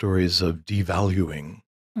tell stories of devaluing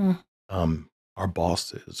our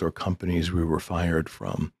bosses or companies we were fired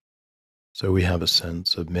from. So we have a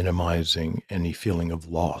sense of minimizing any feeling of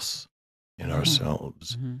loss in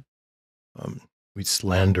ourselves. We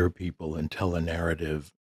slander people and tell a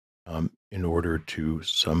narrative in order to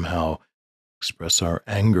somehow express our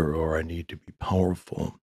anger or our need to be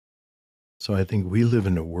powerful. So I think we live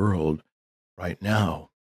in a world right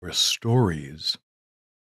now where stories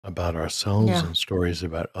about ourselves and stories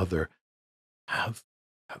about other have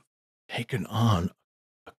taken on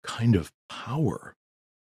a kind of power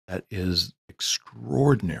that is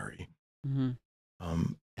extraordinary and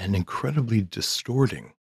incredibly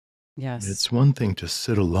distorting. Yes. It's one thing to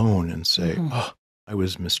sit alone and say, oh, I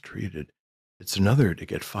was mistreated. It's another to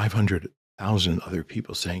get 500,000 other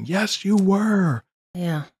people saying, yes, you were.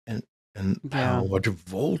 Yeah. And how much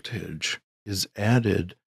voltage is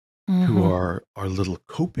added to our little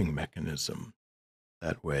coping mechanism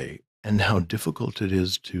that way, and how difficult it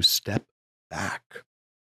is to step back.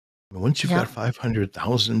 Once you've got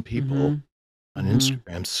 500,000 people on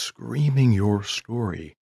Instagram screaming your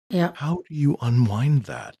story, how do you unwind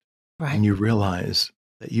that? Right. And you realize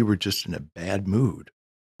that you were just in a bad mood,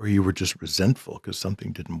 or you were just resentful because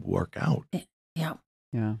something didn't work out. Yeah.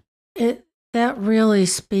 Yeah. That really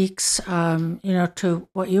speaks, to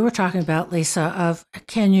what you were talking about, Lisa, of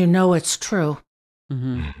can you know it's true?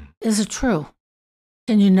 Is it true?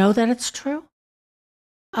 Can you know that it's true?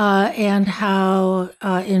 And how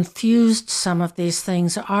infused some of these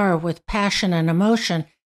things are with passion and emotion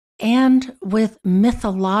and with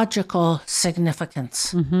mythological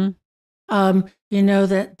significance.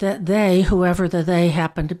 That they, whoever the they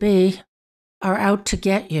happen to be, are out to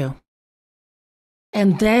get you.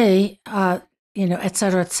 And they, et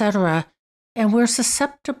cetera, et cetera. And we're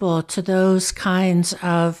susceptible to those kinds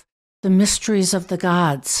of the mysteries of the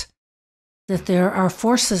gods, that there are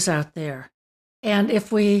forces out there. And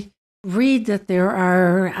if we read that there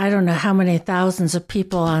are, I don't know how many thousands of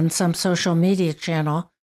people on some social media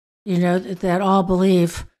channel, that all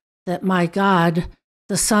believe that, my God,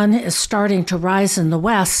 the sun is starting to rise in the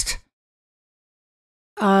west,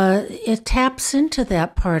 it taps into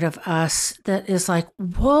that part of us that is like,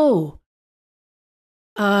 whoa,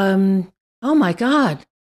 oh my God,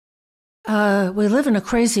 we live in a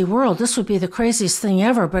crazy world. This would be the craziest thing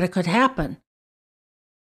ever, but it could happen.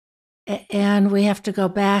 And we have to go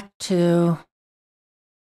back to,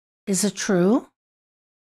 is it true?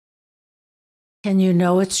 Can you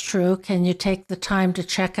know it's true? Can you take the time to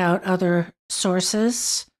check out other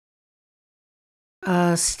sources?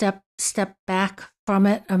 Step back from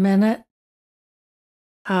it a minute.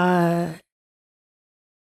 That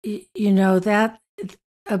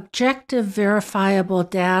objective, verifiable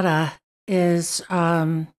data is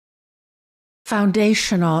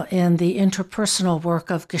foundational in the interpersonal work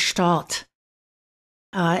of Gestalt.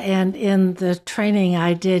 And in the training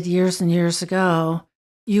I did years and years ago,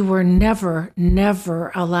 you were never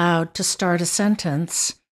allowed to start a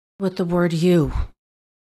sentence with the word you.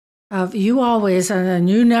 You always, and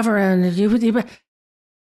you never, and you.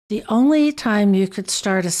 The only time you could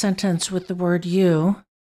start a sentence with the word you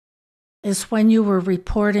is when you were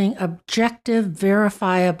reporting objective,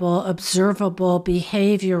 verifiable, observable,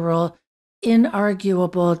 behavioral,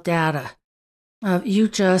 inarguable data. You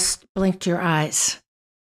just blinked your eyes.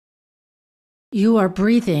 You are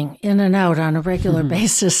breathing in and out on a regular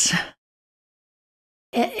basis.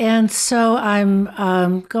 And so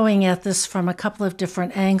I'm going at this from a couple of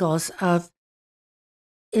different angles of,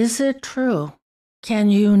 is it true? Can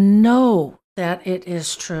you know that it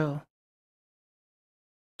is true?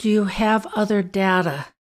 Do you have other data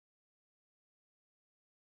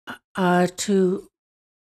to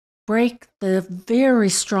break the very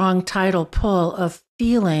strong tidal pull of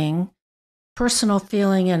feeling, personal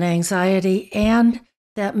feeling and anxiety, and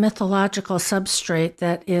that mythological substrate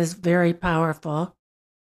that is very powerful?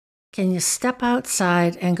 Can you step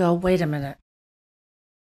outside and go, wait a minute.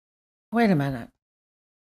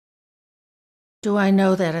 Do I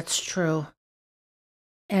know that it's true?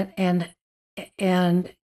 And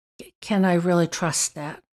can I really trust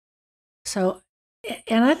that? So,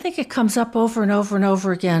 and I think it comes up over and over and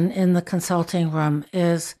over again in the consulting room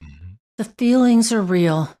is the feelings are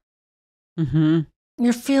real.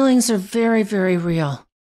 Your feelings are very, very real.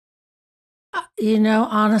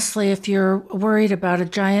 Honestly, if you're worried about a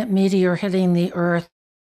giant meteor hitting the earth,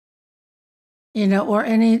 or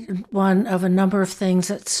any one of a number of things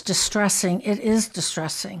that's distressing, it is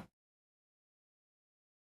distressing.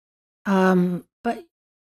 But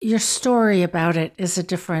your story about it is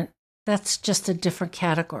that's just a different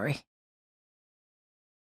category.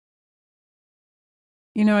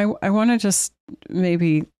 I want to just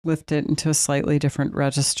maybe lift it into a slightly different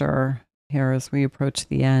register here as we approach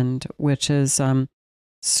the end, which is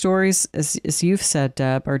stories, as you've said,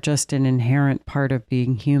 Deb, are just an inherent part of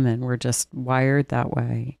being human. We're just wired that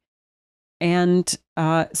way. And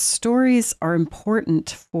stories are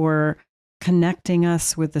important for connecting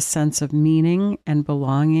us with a sense of meaning and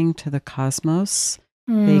belonging to the cosmos.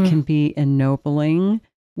 They can be ennobling.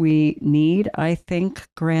 We need, I think,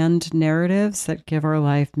 grand narratives that give our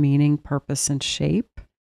life meaning, purpose, and shape.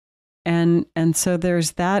 And so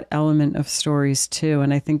there's that element of stories too.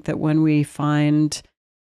 And I think that when we find,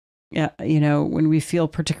 when we feel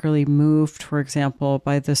particularly moved, for example,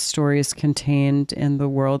 by the stories contained in the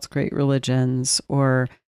world's great religions, or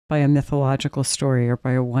by a mythological story, or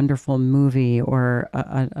by a wonderful movie, or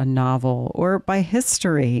a novel, or by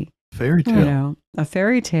history, fairy tale, a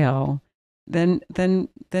fairy tale, then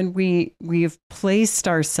we've placed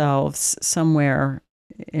ourselves somewhere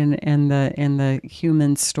in the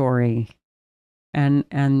human story.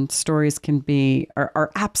 And stories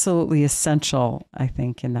are absolutely essential, I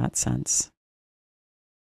think, in that sense.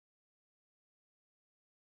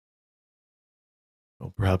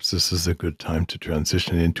 Well, perhaps this is a good time to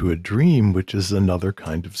transition into a dream, which is another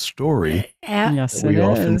kind of story Yes, that we it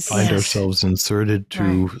often is. find Yes. ourselves inserted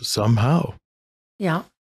to somehow. Yeah.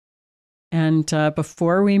 And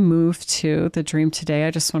before we move to the dream today,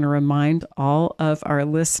 I just want to remind all of our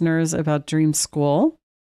listeners about Dream School.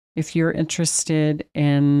 If you're interested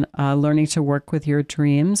in learning to work with your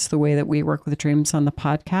dreams, the way that we work with dreams on the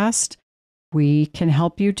podcast, we can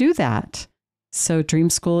help you do that. So Dream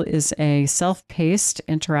School is a self-paced,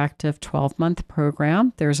 interactive 12-month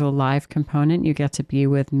program. There's a live component. You get to be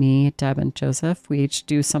with me, Deb, and Joseph. We each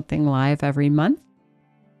do something live every month.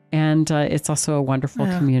 And it's also a wonderful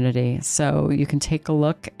community. So you can take a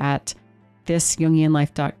look at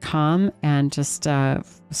thisjungianlife.com and just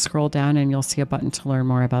scroll down and you'll see a button to learn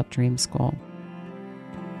more about Dream School.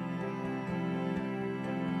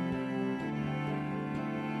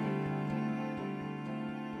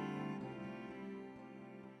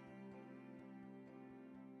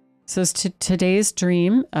 So today's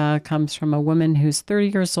dream comes from a woman who's 30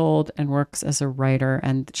 years old and works as a writer.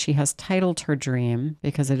 And she has titled her dream,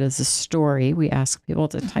 because it is a story. We ask people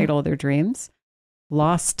to title their dreams,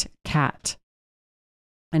 Lost Cat.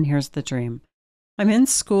 And here's the dream. I'm in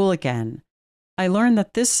school again. I learned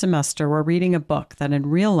that this semester we're reading a book that in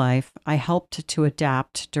real life I helped to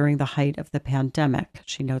adapt during the height of the pandemic.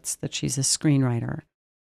 She notes that she's a screenwriter.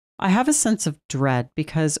 I have a sense of dread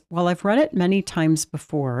because while I've read it many times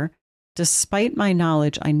before, despite my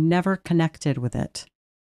knowledge, I never connected with it.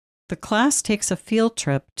 The class takes a field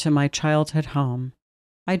trip to my childhood home.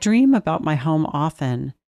 I dream about my home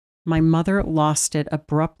often. My mother lost it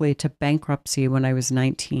abruptly to bankruptcy when I was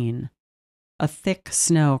 19. A thick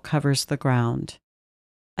snow covers the ground.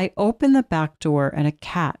 I open the back door and a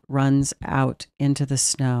cat runs out into the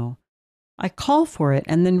snow. I call for it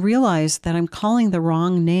and then realize that I'm calling the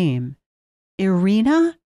wrong name.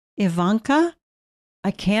 Irina? Ivanka? I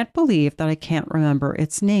can't believe that I can't remember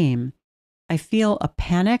its name. I feel a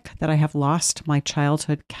panic that I have lost my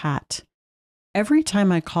childhood cat. Every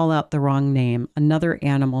time I call out the wrong name, another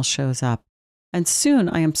animal shows up. And soon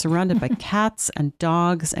I am surrounded by cats and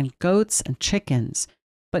dogs and goats and chickens,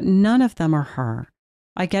 but none of them are her.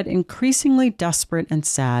 I get increasingly desperate and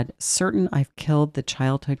sad, certain I've killed the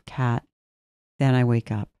childhood cat. Then I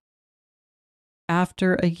wake up.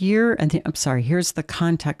 After a year, here's the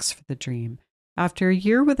context for the dream. After a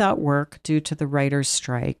year without work due to the writer's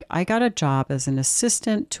strike, I got a job as an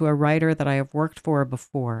assistant to a writer that I have worked for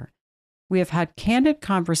before. We have had candid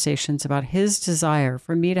conversations about his desire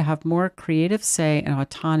for me to have more creative say and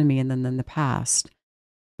autonomy than in the past.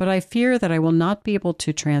 But I fear that I will not be able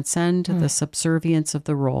to transcend the subservience of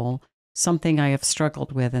the role, something I have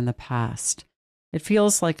struggled with in the past. It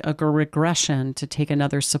feels like a regression to take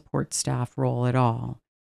another support staff role at all.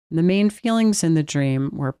 The main feelings in the dream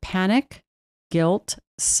were panic, guilt,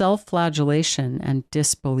 self-flagellation, and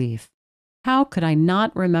disbelief. How could I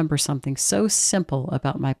not remember something so simple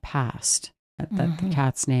about my past, the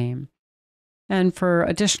cat's name? And for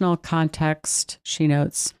additional context, she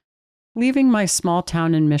notes, leaving my small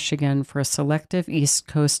town in Michigan for a selective East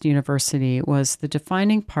Coast university was the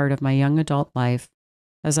defining part of my young adult life,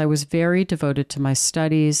 as I was very devoted to my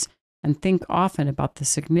studies and think often about the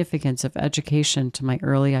significance of education to my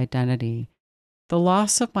early identity. The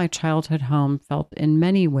loss of my childhood home felt in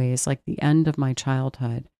many ways like the end of my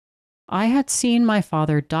childhood. I had seen my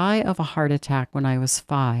father die of a heart attack when I was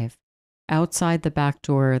 5, outside the back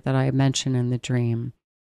door that I mentioned in the dream.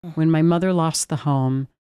 When my mother lost the home,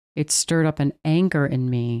 it stirred up an anger in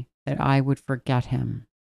me that I would forget him.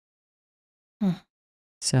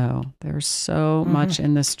 So there's so much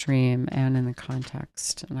in this dream and in the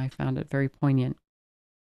context, and I found it very poignant.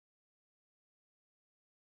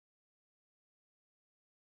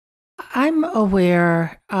 I'm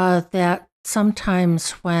aware that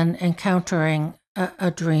sometimes when encountering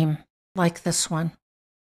a dream like this one,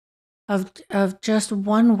 of just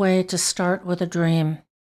one way to start with a dream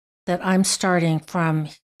that I'm starting from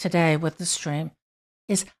today with this dream,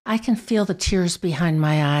 is I can feel the tears behind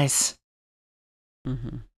my eyes.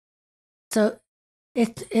 So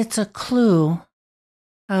it's a clue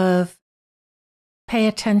of pay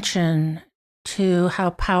attention to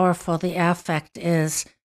how powerful the affect is,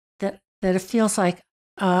 that it feels like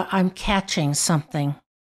I'm catching something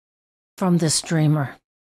from this dreamer.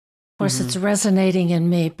 Of course, it's resonating in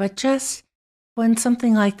me, but just when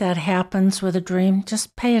something like that happens with a dream,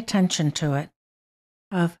 just pay attention to it.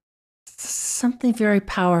 Of something very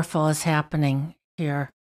powerful is happening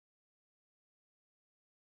here.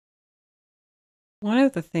 One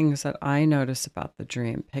of the things that I notice about the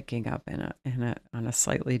dream, picking up on a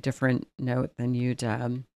slightly different note than you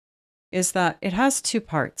did, is that it has two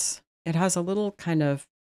parts. It has a little kind of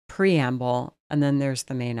preamble, and then there's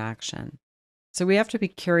the main action. So we have to be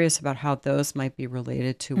curious about how those might be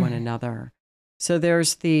related to one another. So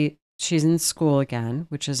there's she's in school again,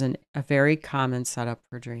 which is a very common setup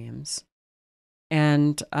for dreams.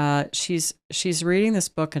 And she's reading this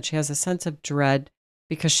book, and she has a sense of dread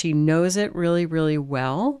because she knows it really, really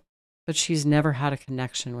well, but she's never had a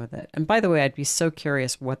connection with it. And by the way, I'd be so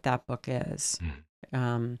curious what that book is.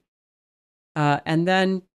 And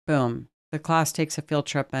then, boom, the class takes a field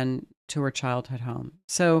trip and to her childhood home.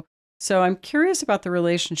 So I'm curious about the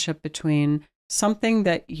relationship between something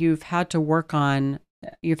that you've had to work on.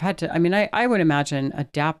 I would imagine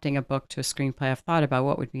adapting a book to a screenplay. I've thought about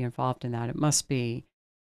what would be involved in that. It must be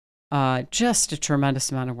just a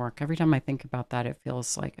tremendous amount of work. Every time I think about that, it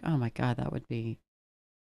feels like, oh my God, that would be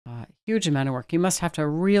a huge amount of work. You must have to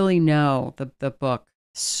really know the book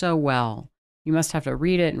so well. You must have to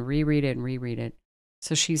read it and reread it and reread it.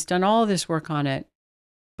 So she's done all of this work on it,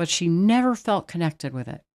 but she never felt connected with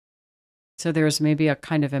it. So there's maybe a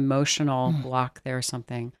kind of emotional block there or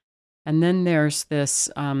something. And then there's this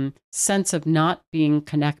sense of not being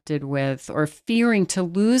connected with, or fearing to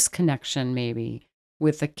lose connection maybe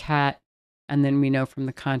with the cat. And then we know from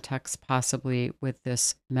the context possibly with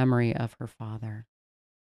this memory of her father.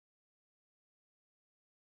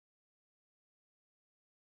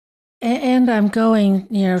 And I'm going,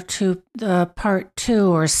 to the part 2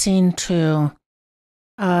 or scene 2,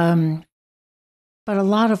 but a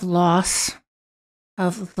lot of loss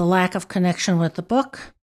of the lack of connection with the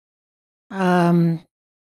book,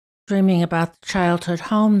 dreaming about the childhood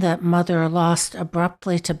home that mother lost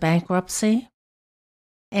abruptly to bankruptcy,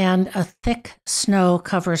 and a thick snow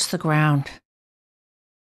covers the ground.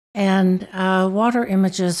 And water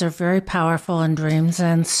images are very powerful in dreams,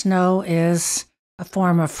 and snow is a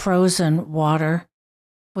form of frozen water,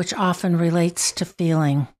 which often relates to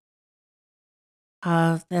feeling.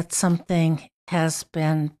 That something has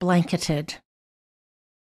been blanketed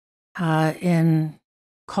in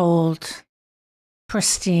cold,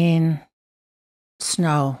 pristine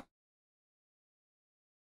snow.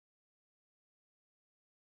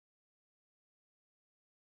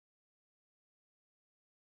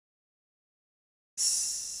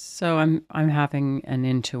 So I'm having an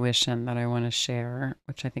intuition that I want to share,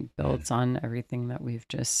 which I think builds on everything that we've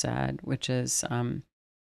just said, which is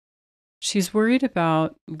she's worried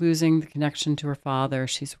about losing the connection to her father.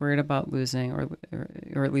 She's worried about losing,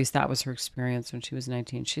 or at least that was her experience when she was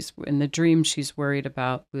 19. She's in the dream, she's worried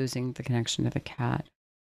about losing the connection to the cat.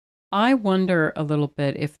 I wonder a little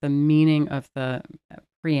bit if the meaning of the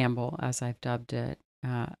preamble, as I've dubbed it,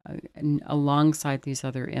 alongside these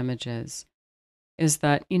other images, is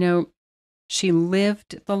that, she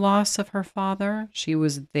lived the loss of her father. She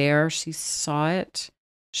was there. She saw it.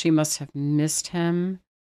 She must have missed him.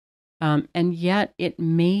 And yet it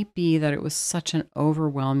may be that it was such an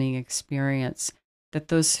overwhelming experience that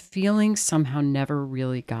those feelings somehow never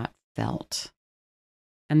really got felt.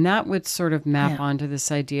 And that would sort of map onto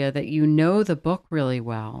this idea that you know the book really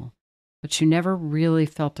well, but you never really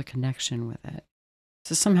felt a connection with it.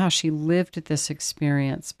 So somehow she lived this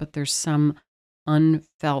experience, but there's some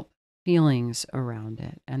unfelt feelings around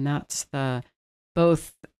it. And that's the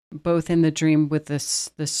both in the dream with the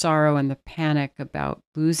sorrow and the panic about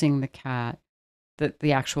losing the cat,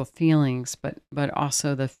 the actual feelings, but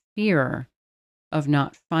also the fear of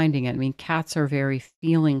not finding it. I mean, cats are very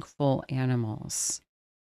feelingful animals,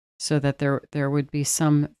 so that there would be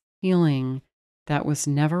some feeling that was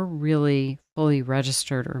never really fully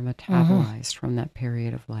registered or metabolized from that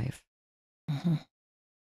period of life. Mm-hmm.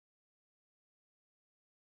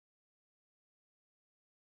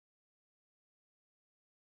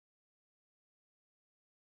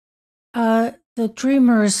 The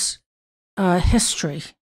dreamer's history,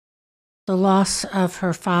 the loss of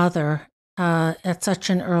her father at such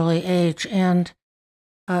an early age, and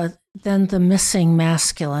then the missing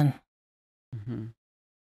masculine,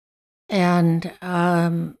 and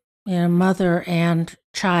mother and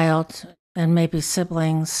child, and maybe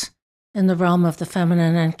siblings in the realm of the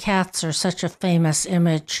feminine. And cats are such a famous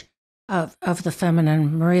image of the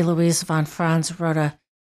feminine. Marie-Louise von Franz wrote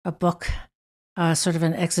a book, sort of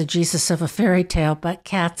an exegesis of a fairy tale, but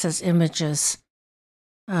cats as images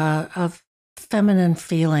of feminine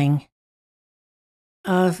feeling,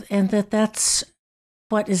 and that's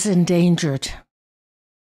what is endangered.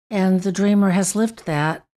 And the dreamer has lived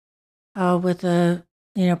that with a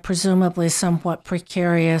presumably somewhat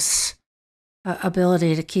precarious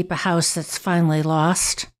ability to keep a house that's finally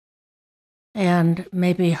lost, and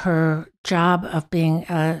maybe her job of being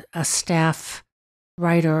a staff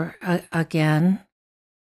writer again,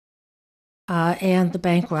 and the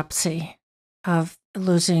bankruptcy of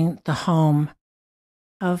losing the home,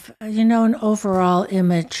 of, an overall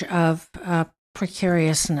image of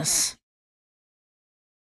precariousness.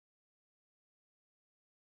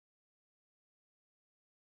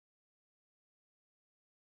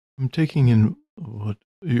 I'm taking in what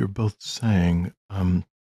you're both saying.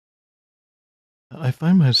 I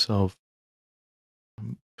find myself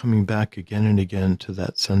coming back again and again to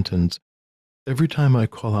that sentence. Every time I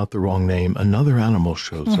call out the wrong name, another animal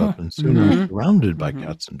shows up, and soon I'm surrounded by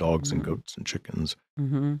cats and dogs and goats and chickens.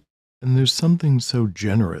 And there's something so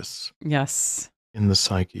generous, yes, in the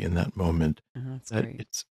psyche in that moment, that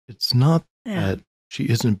great. it's not that she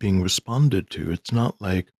isn't being responded to. It's not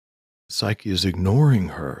like the psyche is ignoring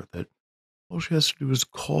her, that all she has to do is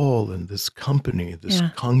call, and this company, this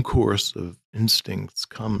concourse of instincts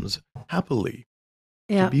comes happily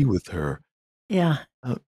to be with her. Yeah.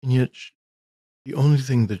 And yet the only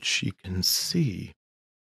thing that she can see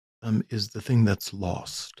is the thing that's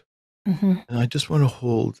lost. And I just want to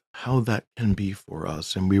hold how that can be for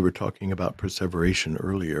us. And we were talking about perseveration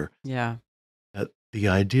earlier. Yeah. That the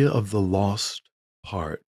idea of the lost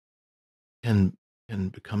part can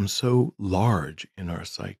become so large in our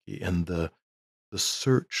psyche, and the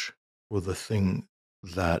search for the thing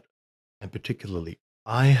that, and particularly,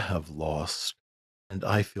 I have lost, and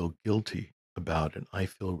I feel guilty about, and I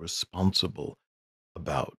feel responsible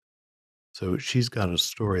about. So she's got a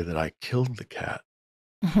story that I killed the cat.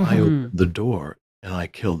 I opened the door and I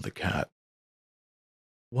killed the cat.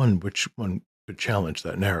 Which one could challenge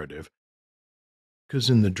that narrative? Because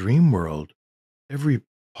in the dream world, every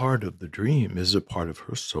part of the dream is a part of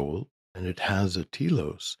her soul, and it has a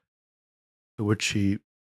telos. So what she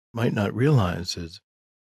might not realize is,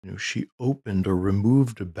 she opened or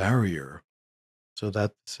removed a barrier so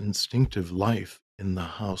that this instinctive life in the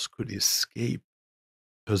house could escape,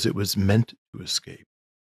 because it was meant to escape.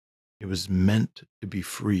 It was meant to be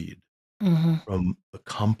freed from the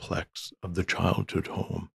complex of the childhood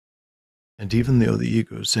home. And even though the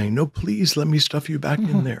ego is saying, no, please let me stuff you back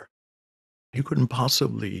in there, you couldn't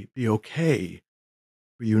possibly be okay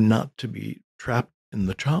for you not to be trapped in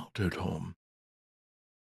the childhood home.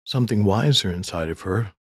 Something wiser inside of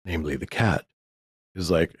her, namely the cat, is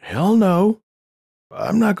like, hell no,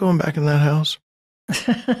 I'm not going back in that house.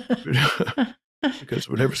 Because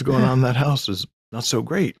whatever's going on in that house is not so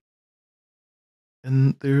great.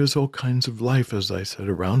 And there's all kinds of life, as I said,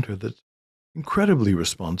 around her that's incredibly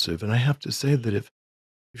responsive. And I have to say that if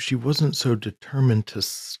she wasn't so determined to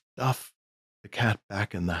stuff the cat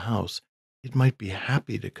back in the house, it might be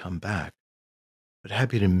happy to come back, but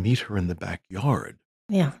happy to meet her in the backyard.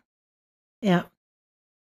 Yeah. Yeah.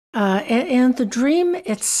 And the dream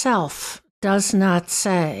itself does not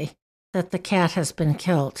say that the cat has been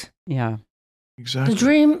killed. Yeah. Exactly.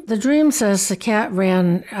 The dream says the cat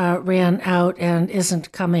ran out and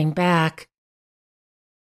isn't coming back.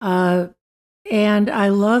 And I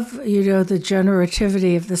love, the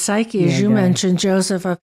generativity of the psyche, as you mentioned, Joseph.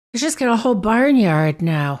 It's just got a whole barnyard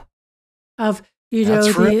now of, That's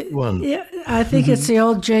for everyone. I think it's the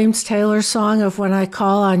old James Taylor song of when I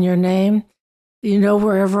call on your name,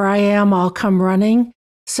 wherever I am, I'll come running.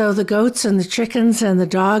 So the goats and the chickens and the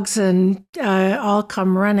dogs and all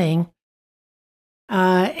come running.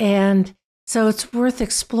 And so it's worth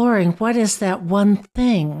exploring. What is that one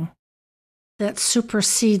thing that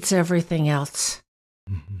supersedes everything else?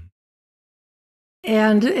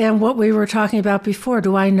 And what we were talking about before,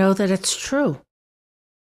 do I know that it's true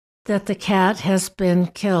that the cat has been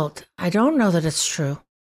killed? I don't know that it's true.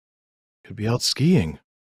 Could be out skiing.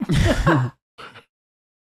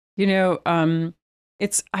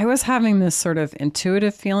 I was having this sort of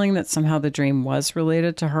intuitive feeling that somehow the dream was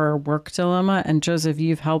related to her work dilemma. And Joseph,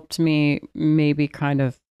 you've helped me maybe kind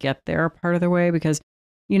of get there part of the way, because,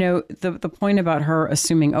 the point about her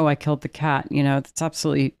assuming, I killed the cat, that's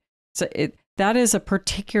absolutely, that is a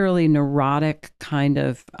particularly neurotic kind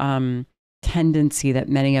of tendency that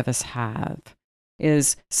many of us have.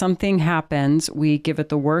 Is something happens, we give it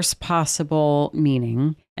the worst possible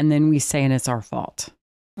meaning, and then we say, and it's our fault.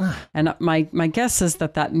 And my guess is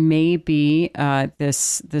that may be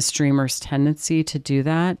this dreamer's tendency to do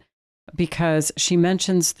that, because she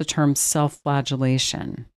mentions the term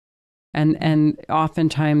self-flagellation. And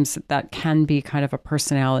oftentimes that can be kind of a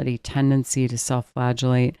personality tendency to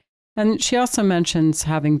self-flagellate. And she also mentions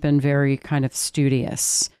having been very kind of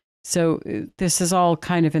studious. So this is all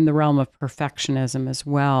kind of in the realm of perfectionism as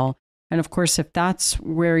well. And of course, if that's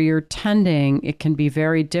where you're tending, it can be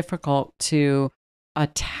very difficult to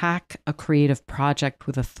attack a creative project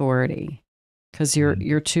with authority because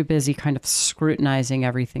you're too busy kind of scrutinizing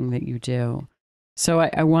everything that you do. So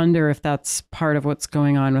I wonder if that's part of what's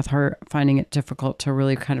going on with her, finding it difficult to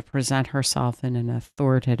really kind of present herself in an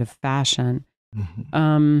authoritative fashion.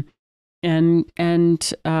 Mm-hmm. And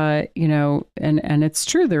it's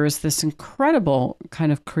true. There is this incredible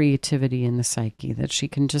kind of creativity in the psyche that she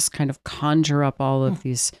can just kind of conjure up all of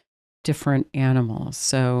these different animals.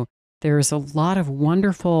 So there's a lot of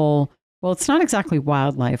wonderful, well, it's not exactly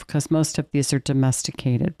wildlife because most of these are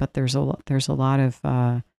domesticated, but there's a lot of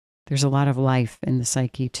life in the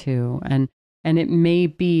psyche too. And it may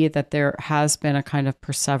be that there has been a kind of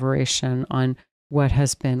perseveration on what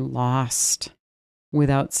has been lost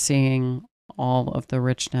without seeing all of the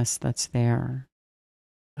richness that's there.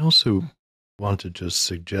 I also want to just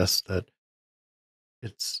suggest that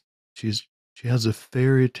she has a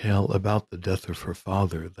fairy tale about the death of her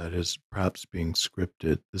father that is perhaps being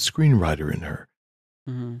scripted, the screenwriter in her,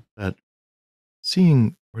 that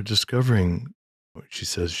seeing or discovering, she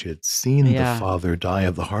says she had seen the father die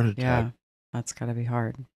of the heart attack. Yeah, that's got to be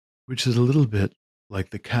hard. Which is a little bit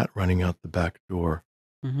like the cat running out the back door,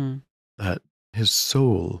 that his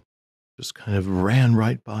soul just kind of ran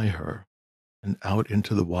right by her and out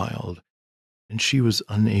into the wild, and she was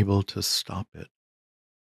unable to stop it.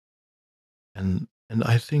 And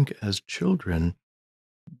I think as children,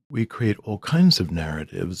 we create all kinds of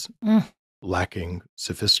narratives lacking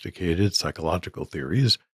sophisticated psychological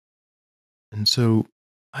theories. And so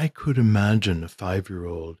I could imagine a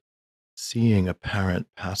 5-year-old seeing a parent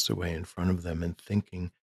pass away in front of them and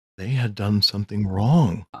thinking they had done something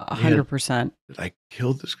wrong. 100%. Did I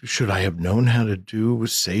kill this? Should I have known how to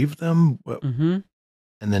save them? And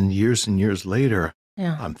then years and years later,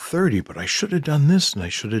 I'm 30, but I should have done this and I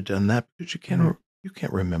should have done that, because you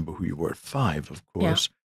can't remember who you were at 5, of course.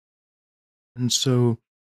 Yeah. And so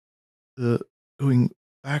the going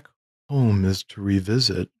back home is to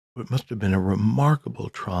revisit what must have been a remarkable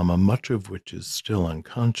trauma, much of which is still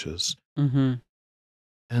unconscious.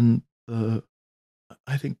 And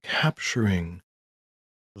I think capturing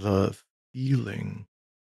the feeling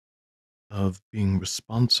of being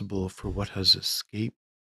responsible for what has escaped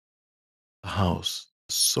the house,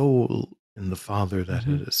 the soul in the father that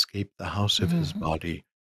had escaped the house of his body,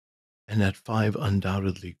 and at 5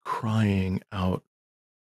 undoubtedly crying out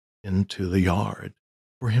into the yard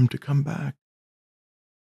for him to come back,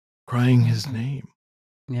 crying his name,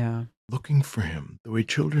 looking for him the way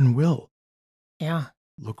children will.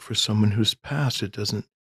 Look for someone who's passed. It doesn't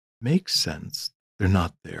make sense. They're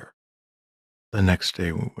not there the next day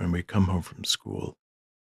when we come home from school.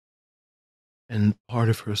 And part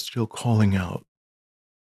of her still calling out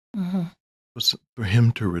was for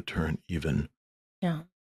him to return even. And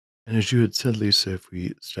as you had said, Lisa, if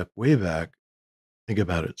we step way back, think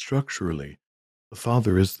about it structurally, the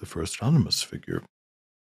father is the first animus figure.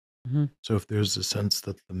 So if there's a sense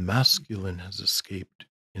that the masculine has escaped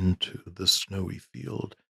into the snowy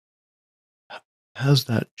field, has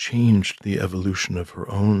that changed the evolution of her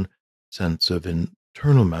own sense of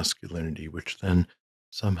internal masculinity, which then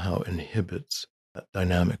somehow inhibits that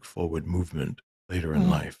dynamic forward movement later in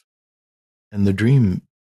life? And the dream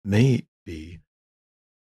may be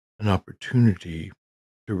an opportunity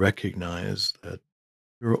to recognize that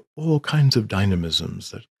there are all kinds of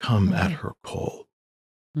dynamisms that come at her call.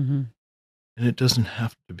 And it doesn't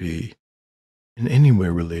have to be in any way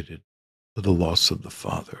related to the loss of the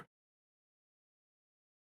father.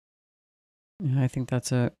 Yeah, I think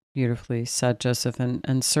that's a beautifully said, Joseph.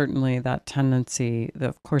 And certainly that tendency, that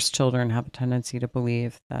of course children have a tendency to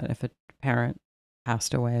believe that if a parent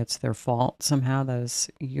passed away, it's their fault somehow. That is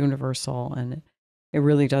universal. And it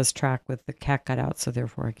really does track with the cat got out, so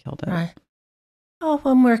therefore I killed it. Right. Oh,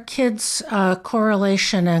 when we're kids,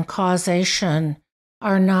 correlation and causation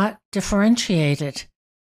are not differentiated.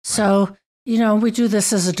 So, we do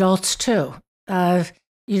this as adults too. That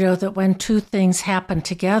when two things happen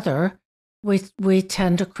together, we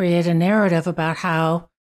tend to create a narrative about how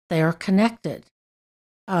they are connected.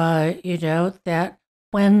 That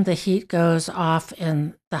when the heat goes off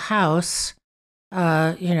in the house,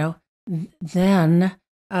 then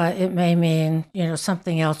it may mean,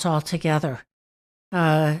 something else altogether.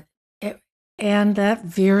 And that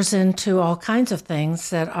veers into all kinds of things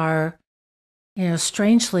that are,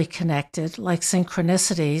 strangely connected, like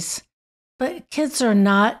synchronicities. But kids are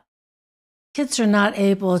not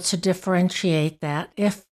able to differentiate that.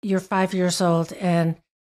 If you're 5 years old and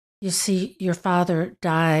you see your father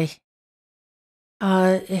die,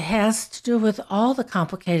 it has to do with all the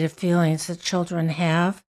complicated feelings that children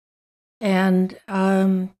have, and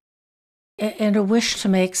a wish to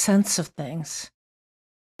make sense of things.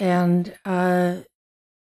 And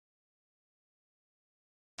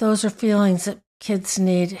those are feelings that kids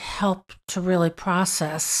need help to really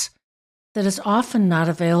process, that is often not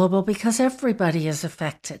available because everybody is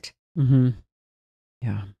affected. Mm-hmm.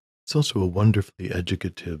 Yeah. It's also a wonderfully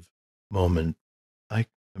educative moment. I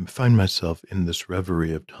find myself in this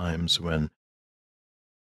reverie of times when,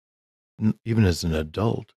 even as an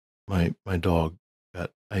adult, my dog,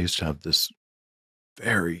 I used to have this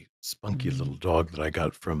very spunky little dog that I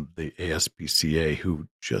got from the ASPCA, who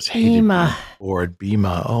just hated Bima. being bored.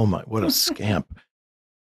 Bima, oh my, what a scamp.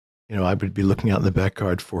 I would be looking out in the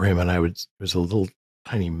backyard for him, and there's a little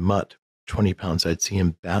tiny mutt, 20 pounds. I'd see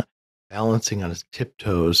him balancing on his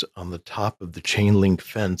tiptoes on the top of the chain link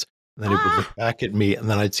fence. And then he would look back at me, and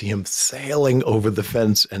then I'd see him sailing over the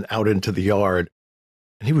fence and out into the yard.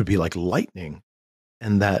 And he would be like lightning.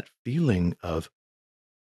 And that feeling of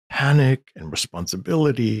panic and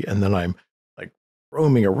responsibility. And then I'm like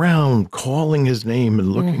roaming around, calling his name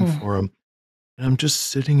and looking for him. And I'm just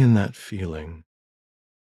sitting in that feeling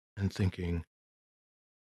and thinking,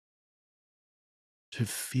 to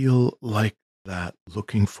feel like that,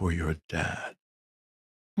 looking for your dad,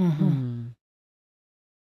 Mm.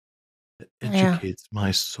 it educates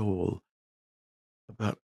my soul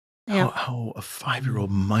about how a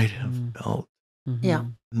 5-year-old might have felt, Yeah.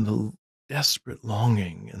 and the desperate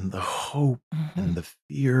longing and the hope and the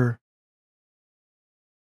fear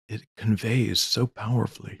it conveys so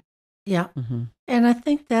powerfully. Yeah. And I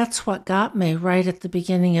think that's what got me right at the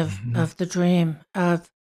beginning of the dream, of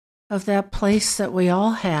that place that we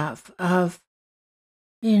all have, of,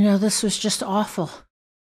 this was just awful.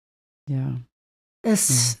 Yeah.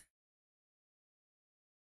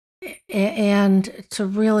 And to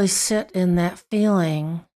really sit in that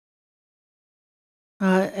feeling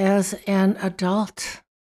as an adult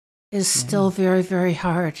is still very, very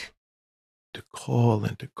hard. To call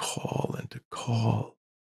and to call and to call,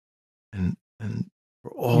 and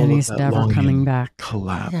for all And of he's that never longing coming back.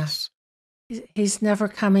 collapse. He's never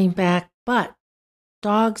coming back, but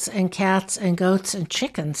dogs and cats and goats and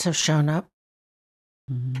chickens have shown up.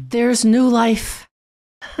 There's new life.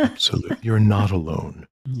 Absolutely. You're not alone.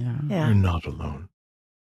 Yeah. You're not alone.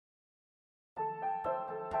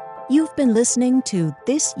 You've been listening to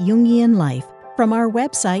This Jungian Life. From our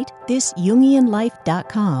website,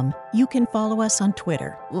 thisjungianlife.com, you can follow us on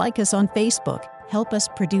Twitter, like us on Facebook, help us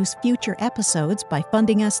produce future episodes by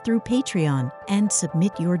funding us through Patreon, and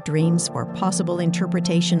submit your dreams for possible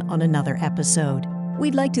interpretation on another episode.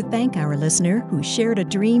 We'd like to thank our listener who shared a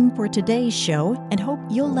dream for today's show and hope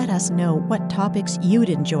you'll let us know what topics you'd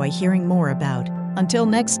enjoy hearing more about. Until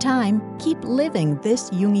next time, keep living this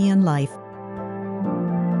Jungian life.